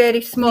very,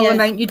 very small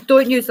amount. You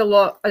don't use a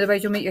lot,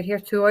 otherwise you'll make your hair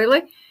too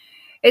oily.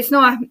 It's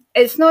not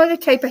the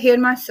type of hair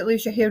mask that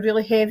leaves your hair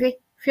really heavy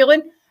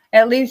feeling.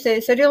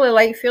 It's a really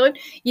light feeling.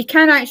 You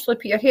can actually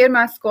put your hair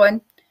mask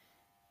on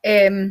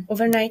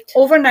overnight,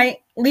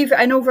 leave it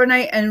in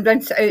overnight and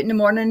rinse it out in the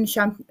morning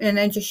and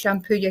then just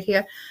shampoo your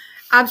hair.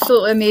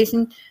 Absolutely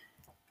amazing.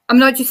 I'm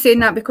not just saying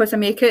that because I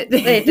make it.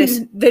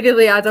 They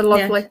really are. They're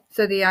lovely. Yeah.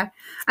 So they are.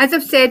 As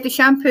I've said, the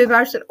shampoo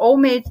bars are all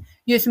made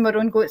using our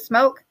own goat's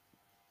milk.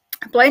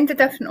 A blend of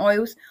different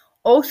oils.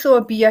 Also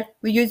a beer.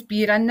 We use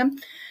beer in them.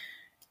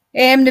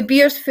 The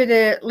beer's for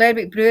the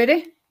Lerwick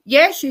Brewery.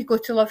 Yes, you go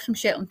to Love From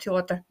Shetland to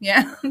order.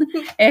 Yeah.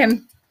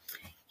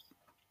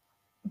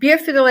 beer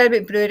for the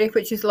Lerwick Brewery,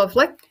 which is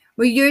lovely.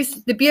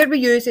 The beer we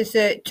use is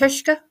a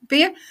Tushka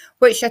beer,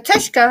 which a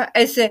Tushka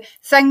is a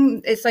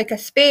thing, it's like a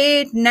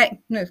spade, no,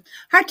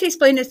 hard to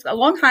explain, it's got a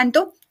long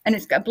handle and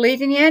it's got a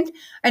blade in the end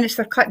and it's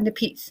for cutting the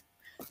peats.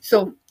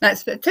 So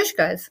that's what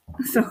Tushka is.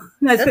 So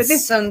that's that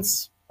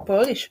sounds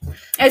Polish.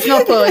 It's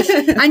not Polish.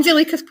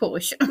 Angelika's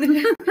Polish.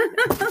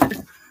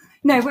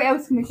 Now, what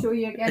else can we show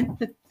you again?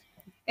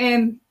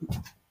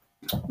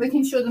 We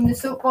can show them the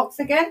soapbox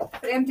again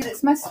for anybody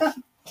that's missed it.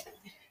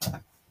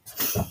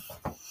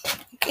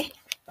 Okay.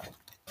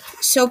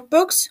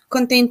 Soapbox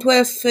contain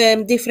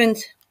 12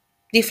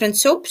 different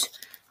soaps,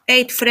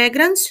 8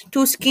 fragrance, 2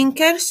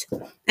 skincares,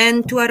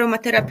 and 2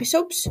 aromatherapy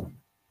soaps.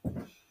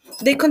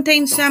 They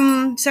contain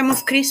some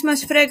of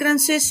Christmas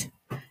fragrances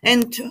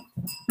and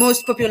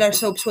most popular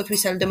soaps, what we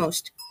sell the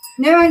most.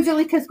 Now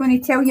Angelika's going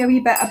to tell you a wee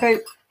bit about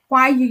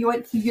why you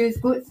want to use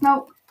goat's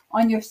milk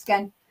on your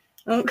skin.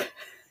 Okay.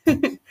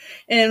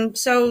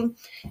 So,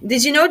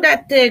 did you know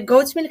that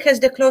goat's milk has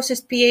the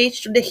closest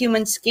pH to the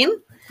human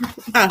skin?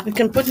 We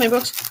can put my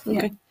box.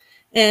 Okay.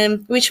 Yeah.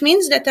 Which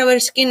means that our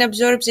skin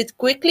absorbs it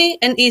quickly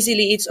and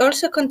easily. It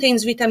also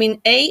contains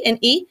vitamin A and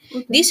E.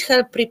 Okay. These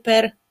help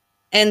repair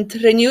and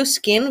renew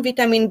skin.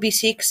 Vitamin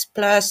B6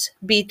 plus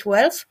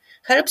B12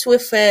 helps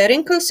with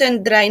wrinkles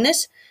and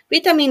dryness.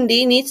 Vitamin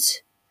D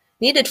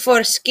needed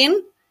for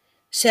skin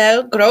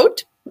cell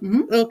growth.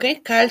 Mm-hmm. Okay,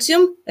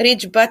 calcium,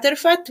 rich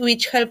butterfat,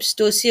 which helps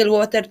to seal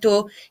water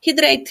to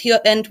hydrate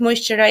and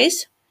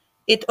moisturize.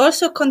 It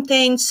also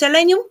contains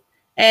selenium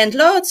and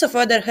lots of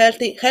other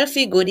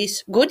healthy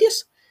goodies.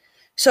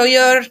 So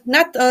you're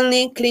not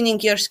only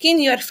cleaning your skin,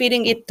 you are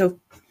feeding it too.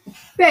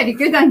 Very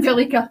good,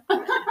 Angelika.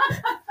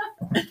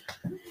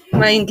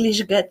 My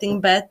English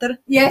getting better.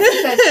 Yes,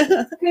 it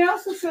is. Can you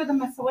also show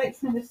them a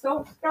selection of the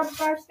soap scrub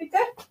bars we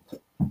did?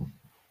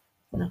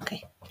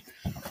 Okay.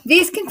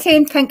 These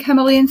contain pink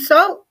Himalayan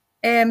salt.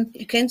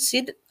 You can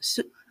see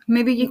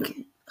maybe you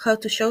can, how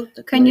to show.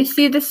 Can you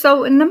see the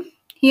salt in them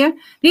here?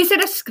 These are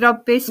a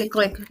scrub,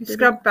 basically.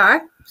 Scrub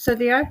bar. So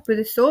they are with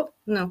the soap.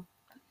 No.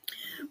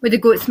 With the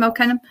goat's milk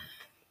in them.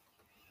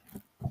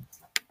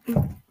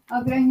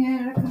 I'll bring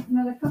you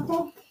another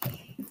couple.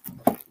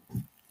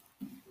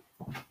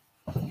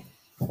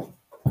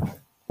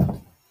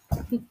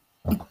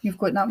 You've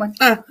got that one.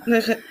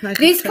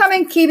 These come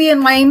in kiwi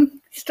and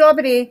lime,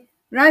 strawberry,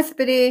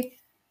 raspberry,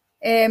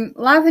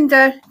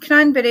 lavender,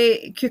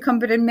 cranberry,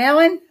 cucumber and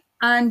melon,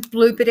 and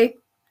blueberry.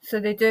 So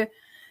they do.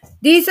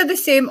 These are the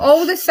same,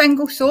 all the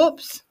single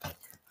soaps.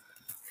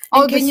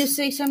 Can you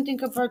say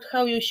something about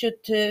how you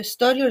should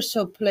store your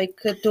soap, like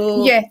to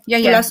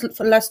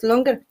last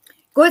longer?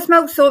 Goat's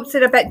milk soaps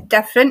are a bit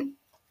different.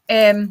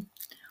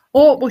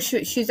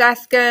 She's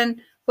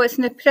asking what's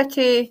in the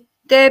pretty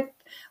Deb.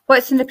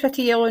 What's in the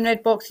pretty yellow and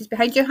red boxes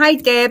behind you? Hi,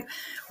 Deb.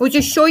 We'll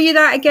just show you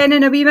that again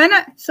in a wee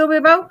minute. So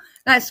we will.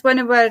 That's one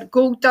of our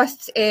Gold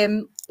Dust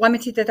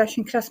limited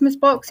edition Christmas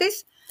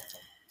boxes.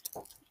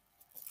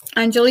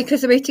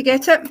 Angelika's the way to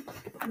get it.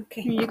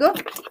 Okay. Here you go.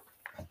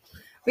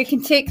 We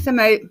can take them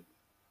out.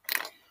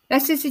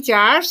 This is the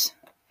jars.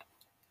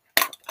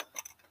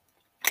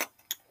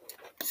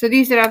 So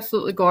these are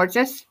absolutely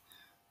gorgeous.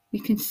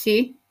 You can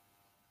see.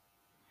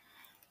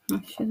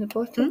 I'll show the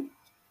bottom.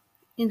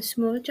 In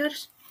small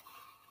jars.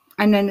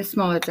 And then the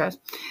smaller jars.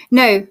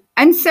 Now,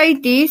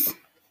 inside these,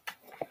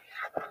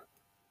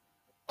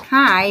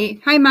 hi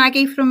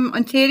Maggie from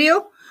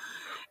Ontario.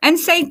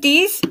 Inside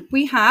these,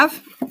 we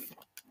have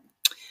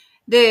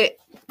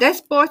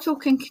this bottle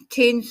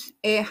contains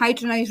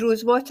hydronised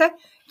rose water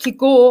to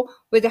go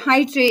with the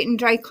hydrating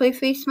dry clay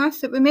face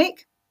mask that we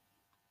make.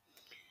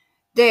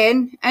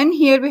 Then, in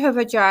here, we have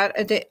a jar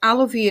of the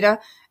aloe vera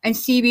and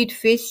seaweed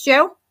face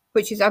gel,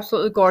 which is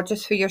absolutely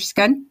gorgeous for your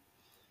skin.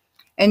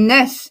 And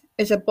this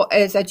is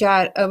a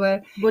jar of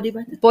our body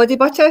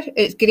butter.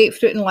 It's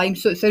grapefruit and lime,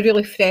 so it's a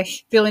really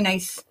fresh, really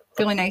nice.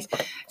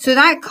 So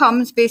that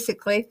comes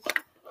basically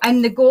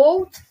in the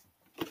gold.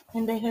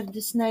 And they have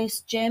this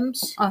nice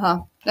gems.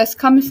 This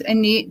comes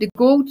in the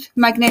gold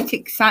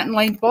magnetic satin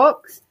lined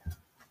box,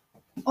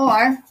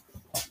 or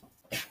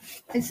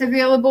it's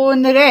available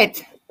in the red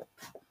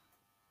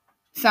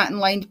satin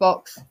lined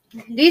box.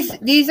 These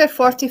are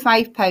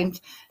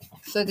 £45,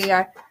 so they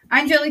are.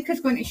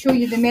 Angelika's going to show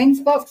you the men's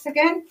box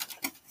again.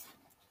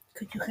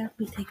 Could you help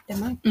me take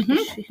them out? Mm-hmm.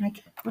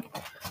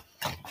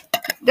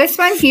 This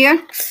one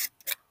here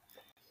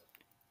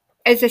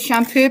is a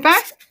shampoo bar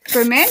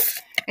for men.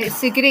 It's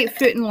the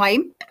grapefruit and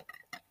lime.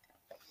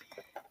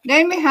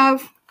 Then we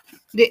have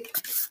the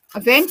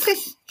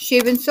Aventus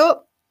shaving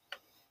soap,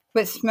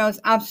 which smells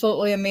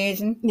absolutely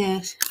amazing.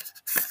 Yes.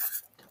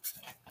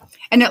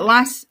 And it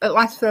lasts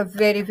for a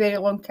very, very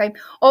long time.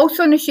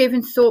 Also in the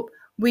shaving soap,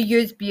 we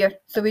use beer.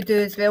 So we do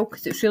as well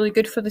because it's really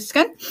good for the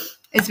skin,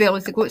 as well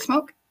as the goat's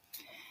milk.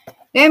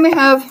 Then we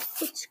have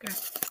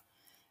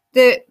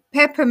the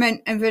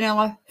peppermint and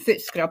vanilla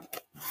foot scrub.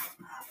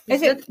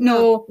 Is it?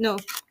 No.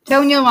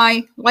 Telling you a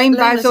lie. Lime,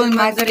 basil and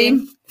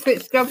margarine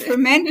foot scrub for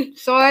men.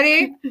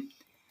 Sorry.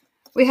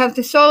 We have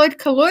the solid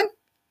cologne.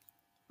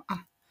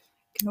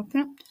 can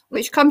open it,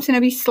 which comes in a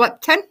wee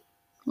slip tin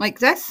like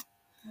this.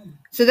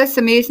 So this is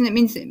amazing. It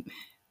means that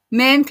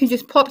men can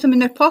just pop them in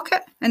their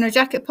pocket, in their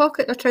jacket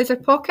pocket, their trouser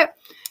pocket,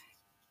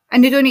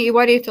 and they don't need to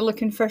worry if they're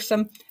looking for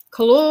some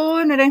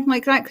cologne or anything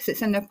like that because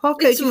it's in their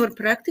pocket. It's more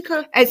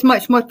practical. It's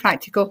much more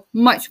practical,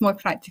 much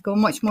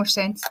more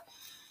sense.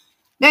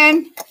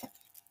 Then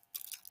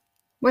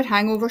we're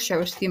hangover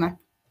shower steamer.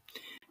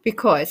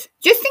 Because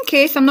just in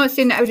case, I'm not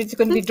saying that everybody's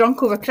going to be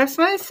drunk over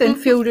Christmas and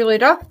feel really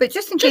rough, but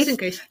just in case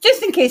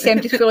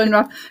somebody's feeling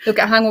rough, they'll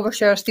get a hangover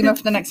shower steamer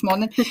for the next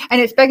morning,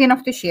 and it's big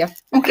enough to share.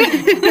 Okay,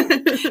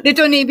 they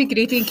don't need to be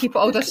greedy and keep it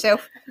all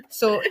themselves.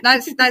 So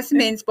that's the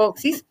men's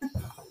boxes.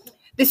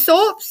 The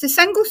soaps, the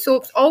single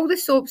soaps, all the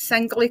soaps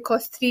singly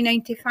cost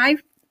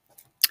 $3.95.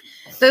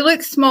 They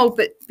look small,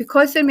 but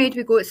because they're made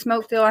with goat's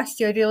milk, they last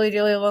you a really,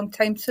 really long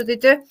time. So they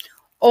do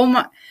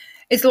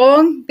as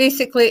long,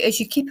 basically, as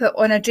you keep it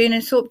on a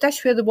draining soap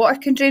dish where the water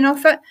can drain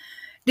off it.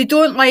 They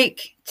don't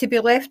like to be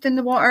left in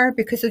the water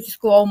because they'll just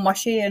go all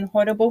mushy and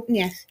horrible.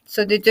 Yes.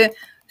 So they do.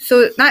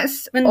 So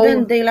that's and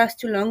then they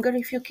last you longer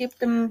if you keep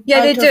them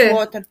out of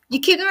water. You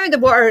keep them out of the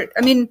water.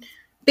 I mean,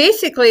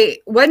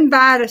 basically, one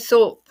bar of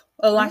soap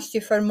will last you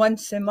for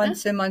months and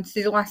months and months.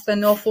 They last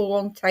an awful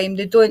long time.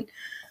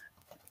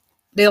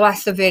 They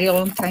last a very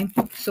long time.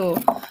 So,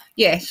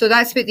 yeah, so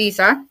that's what these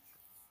are.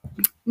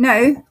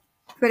 Now,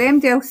 for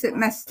anybody else that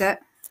missed it,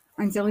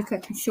 Angelica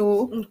can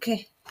show.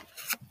 Okay.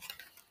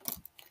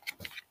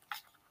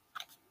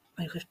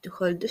 I have to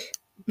hold this.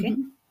 Okay.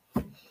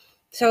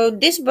 So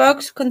this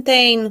box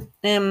contains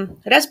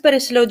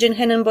raspberry sloe-gin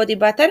hand and body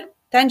butter,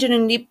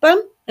 tangerine lip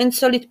balm, and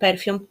solid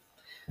perfume.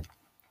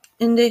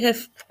 And they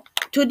have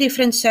 2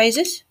 different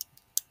sizes.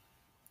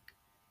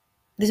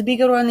 This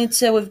bigger one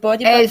is with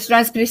body butter. It's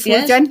raspberry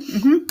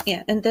sloe-gin.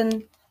 Yeah, and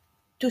then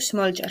 2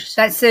 small jars.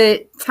 That's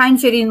a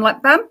tangerine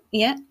lip balm.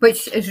 Yeah.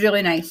 Which is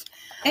really nice.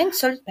 And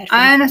solid perfume.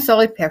 And a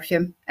solid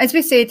perfume. As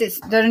we said,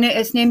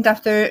 it's named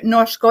after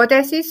Norse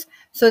goddesses.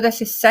 So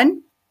this is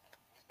Sin.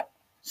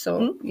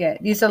 So, yeah,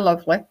 these are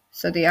lovely.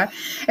 So they are.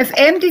 If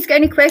anybody's got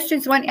any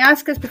questions you want to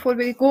ask us before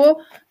we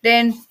go,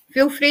 then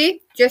feel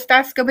free. Just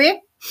ask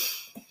away.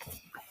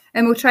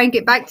 And we'll try and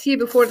get back to you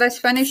before this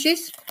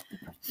finishes.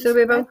 So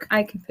we will.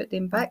 I can put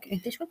them back.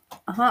 This one?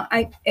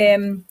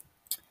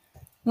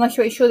 Unless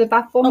you want to show the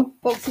bath bomb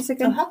boxes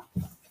again.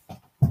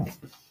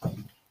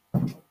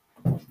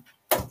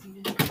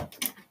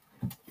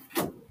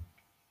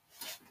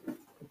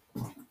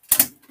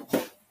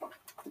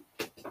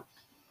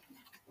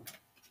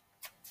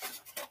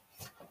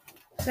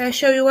 So I'll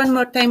show you one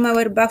more time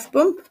our bath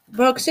bomb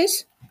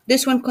boxes.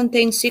 This one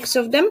contains 6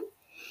 of them.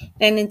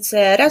 And it's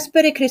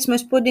raspberry,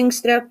 Christmas pudding,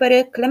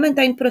 strawberry,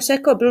 clementine,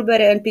 prosecco,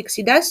 blueberry, and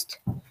pixie dust.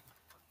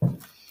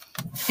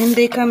 And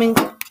they come in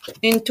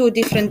 2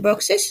 different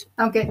boxes.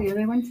 I'll get the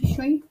other one to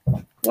show you.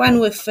 One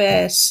with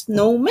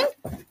snowman.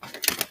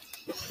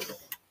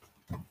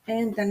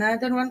 And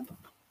another one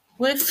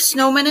with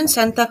snowman and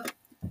Santa.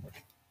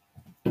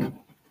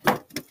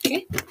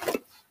 Okay.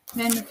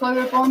 Then the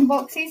flower bomb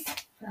boxes.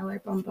 Flower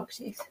bomb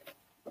boxes.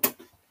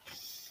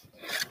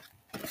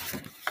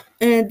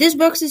 These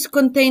boxes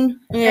contain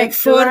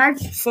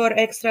 4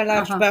 extra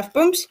large bath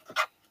bombs.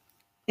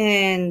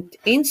 And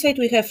inside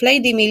we have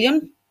Lady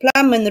Million,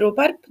 plum and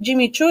rhubarb,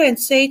 Jimmy Choo, and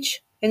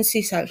sage and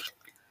sea salt.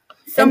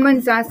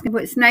 Someone's asking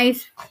what's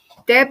nice.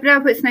 Deborah,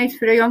 what's nice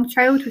for a young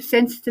child with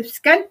sensitive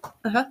skin?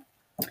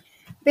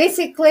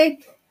 Basically,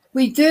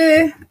 we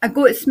do a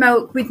goat's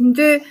milk. We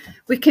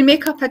can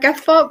make up a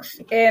gift box.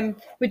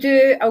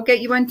 I'll get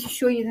you one to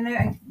show you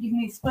now. You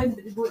can explain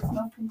about the goat's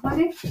milk and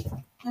honey.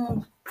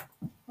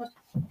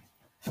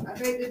 About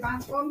the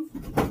bath bombs.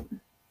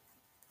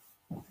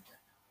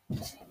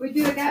 We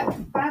do a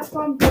bath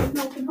bomb, goat's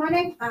milk and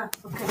honey.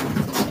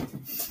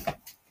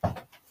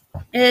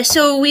 Okay.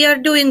 So we are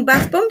doing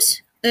bath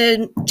bombs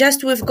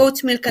just with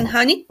goat's milk and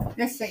honey.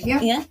 That's it,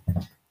 yeah. Yeah.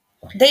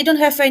 They don't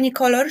have any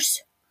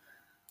colors.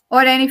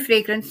 Or any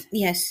fragrance.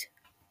 Yes.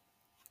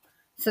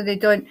 So they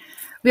don't.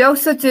 We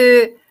also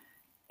do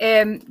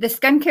the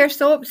skincare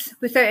soaps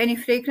without any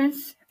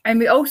fragrance. And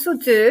we also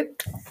do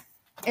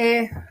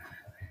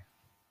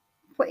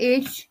what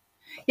age?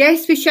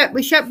 Yes, we ship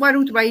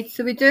worldwide.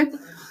 So we do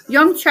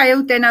young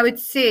child, then I would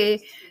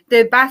say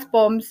the bath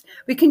bombs.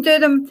 We can do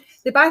them.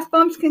 The bath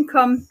bombs can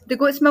come, the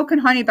goat's milk and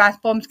honey bath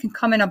bombs can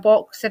come in a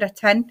box or a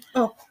tin.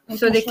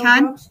 So they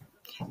can.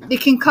 They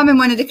can come in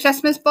one of the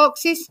Christmas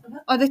boxes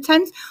or the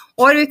tins,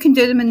 or we can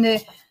do them in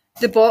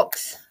the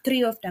box.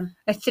 3 of them.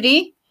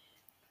 3.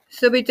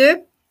 So we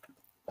do.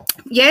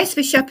 Yes,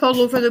 we ship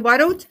all over the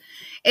world.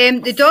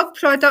 The dog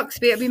products,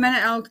 wait a wee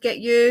minute, I'll get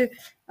you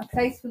a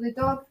price for the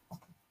dog.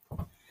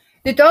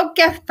 The dog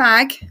gift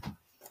bag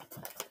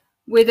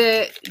with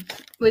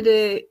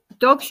the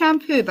dog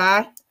shampoo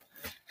bar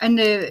and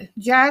the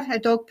jar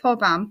of dog paw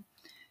balm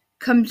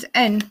comes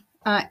in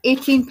at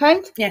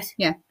 £18. Yes.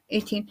 Yeah,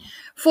 18.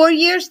 4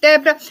 years,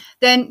 Deborah.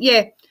 Then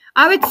yeah,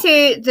 I would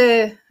say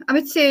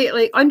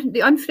like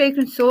the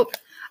unfragrant soap,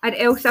 and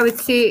else I would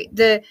say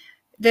the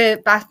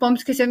the bath bombs,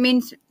 because it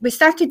means we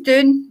started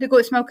doing the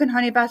goat's milk and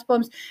honey bath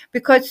bombs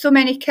because so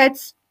many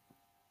kids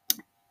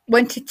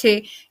wanted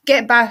to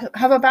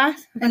have a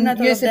bath and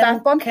use the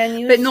bath bomb,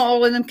 but not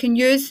all of them can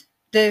use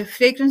the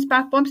fragrance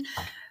bath bombs.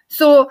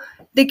 So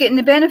they're getting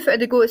the benefit of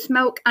the goat's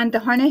milk and the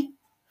honey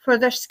for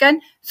their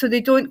skin, so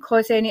they don't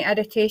cause any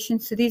irritation.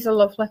 So these are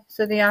lovely.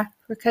 So they are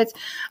for kids.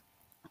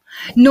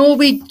 No,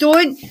 we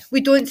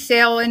don't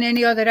sell in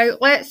any other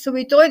outlets, so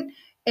we don't.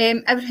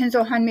 Everything's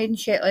all handmade in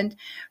Shetland.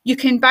 You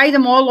can buy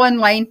them all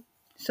online,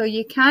 so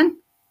you can.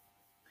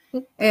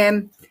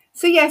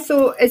 So yeah,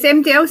 so is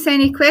anybody else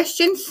any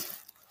questions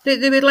that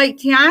they would like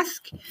to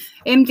ask?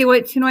 Anybody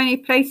want to know any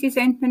prices,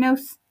 anything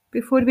else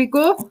before we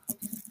go?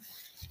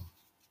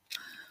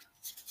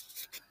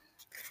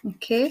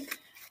 Okay.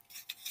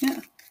 Yeah.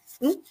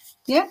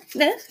 Yeah.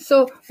 Yes.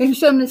 So we can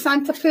show them the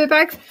Santa Poo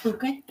bags.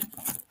 Okay.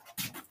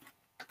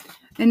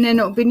 And then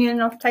it'll be near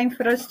enough time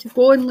for us to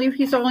go and leave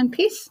you all in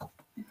peace.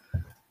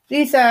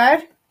 These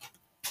are,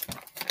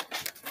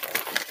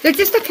 they're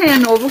just a kind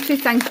of novelty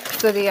thing,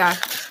 so they are.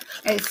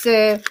 It's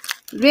the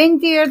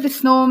reindeer, the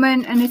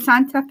snowman and the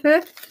Santa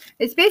Poo.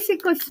 It's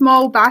basically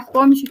small bath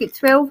bombs. You get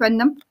 12 in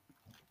them.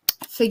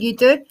 So you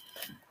do.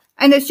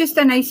 And it's just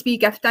a nice wee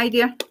gift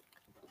idea.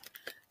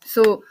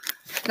 So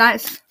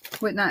that's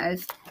what that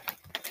is.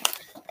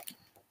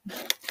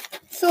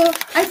 So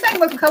I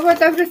think we've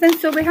covered everything.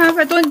 So we have,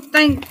 I don't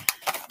think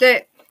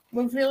that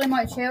we've really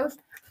much else.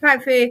 In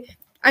fact,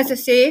 as I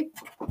say,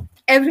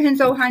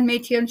 everything's all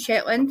handmade here in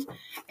Shetland.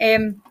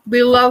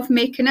 We love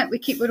making it. We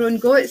keep our own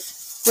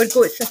goats. We're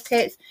goats as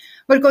pets.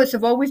 Our goats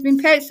have always been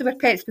pets. They were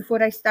pets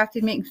before I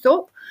started making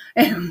soap.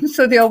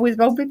 So they always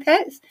will be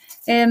pets.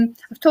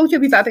 I've told you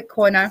a wee bit about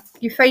Connor.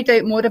 You find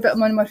out more about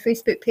him on our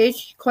Facebook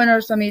page.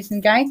 Connor's an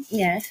amazing guy.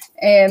 Yes.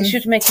 He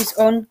should make his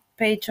own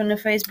page on the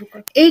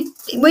Facebook.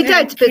 We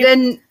did, but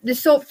then the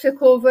soap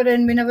took over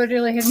and we never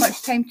really had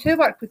much time to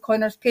work with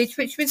Connor's page,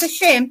 which was a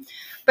shame.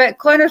 But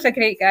Connor's a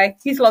great guy.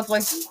 He's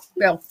lovely.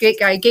 Well, great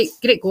guy, great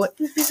goat.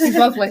 He's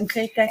lovely.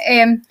 Great guy.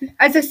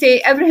 As I say,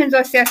 everything's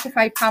all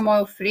certified palm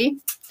oil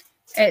free.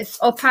 It's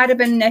all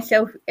paraben and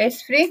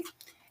SLS free.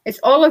 It's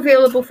all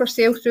available for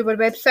sale through our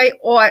website,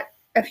 or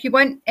if you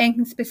want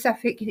anything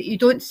specific that you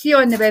don't see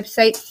on the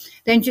website,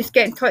 then just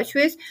get in touch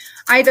with us,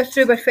 either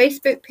through our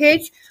Facebook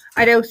page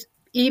or else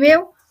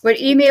email. Our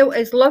email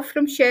is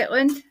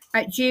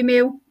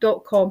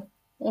lovefromshetland@gmail.com.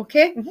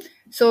 Okay?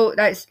 So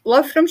that's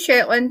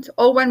lovefromshetland,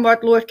 all one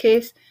word,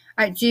 lowercase,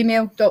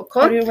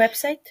 @gmail.com. Or your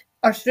website?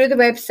 Or through the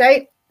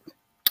website.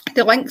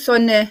 The link's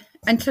on the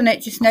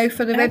internet just now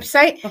for the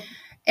website.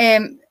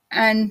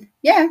 And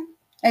yeah,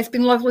 it's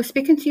been lovely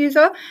speaking to you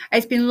all.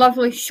 It's been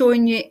lovely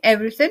showing you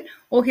everything.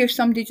 Oh, here's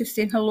somebody just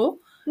saying hello.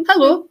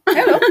 Hello.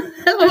 Hello.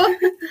 Hello.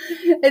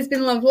 It's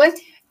been lovely.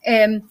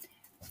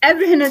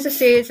 Everything, as I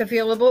say, is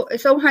available.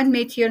 It's all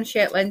handmade here in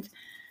Shetland.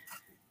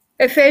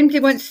 If anybody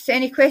wants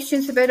any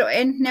questions about it or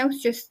anything else,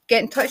 just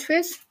get in touch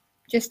with us.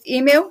 Just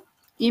email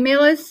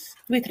us.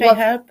 We try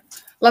help.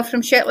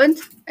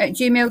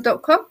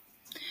 lovefromshetland@gmail.com.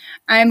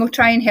 And we'll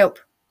try and help.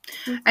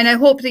 And I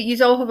hope that you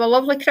all have a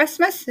lovely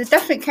Christmas. It's a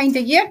different kind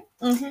of year,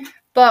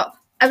 but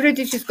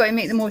everybody's just got to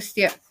make the most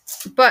of it.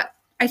 But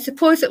I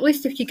suppose at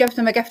least if you give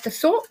them a gift of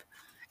soap,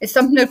 it's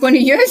something they're going to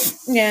use.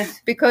 Yeah.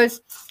 Because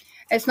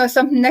it's not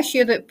something this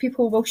year that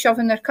people will shove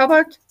in their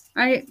cupboard.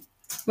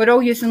 We're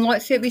all using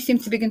lots of it. We seem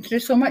to be going through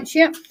so much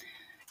here.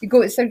 The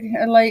goats are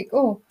like,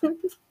 oh, we're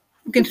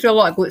going through a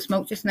lot of goat's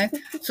milk just now.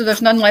 So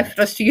there's none left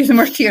for us to use in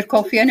our tea or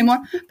coffee anymore.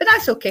 But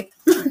that's okay.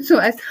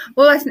 So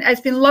well, listen,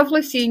 it's been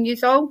lovely seeing you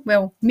all.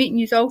 Well, meeting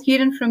you all,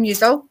 hearing from you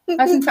all.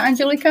 Hasn't it,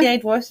 Angelica? Yeah,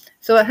 it was.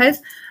 So it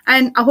has.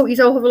 And I hope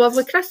you all have a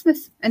lovely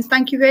Christmas. And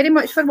thank you very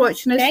much for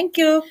watching us. Thank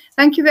you.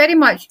 Thank you very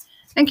much.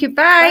 Thank you.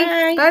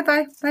 Bye. Bye.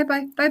 Bye-bye.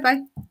 Bye-bye.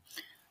 Bye-bye.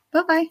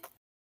 Bye-bye.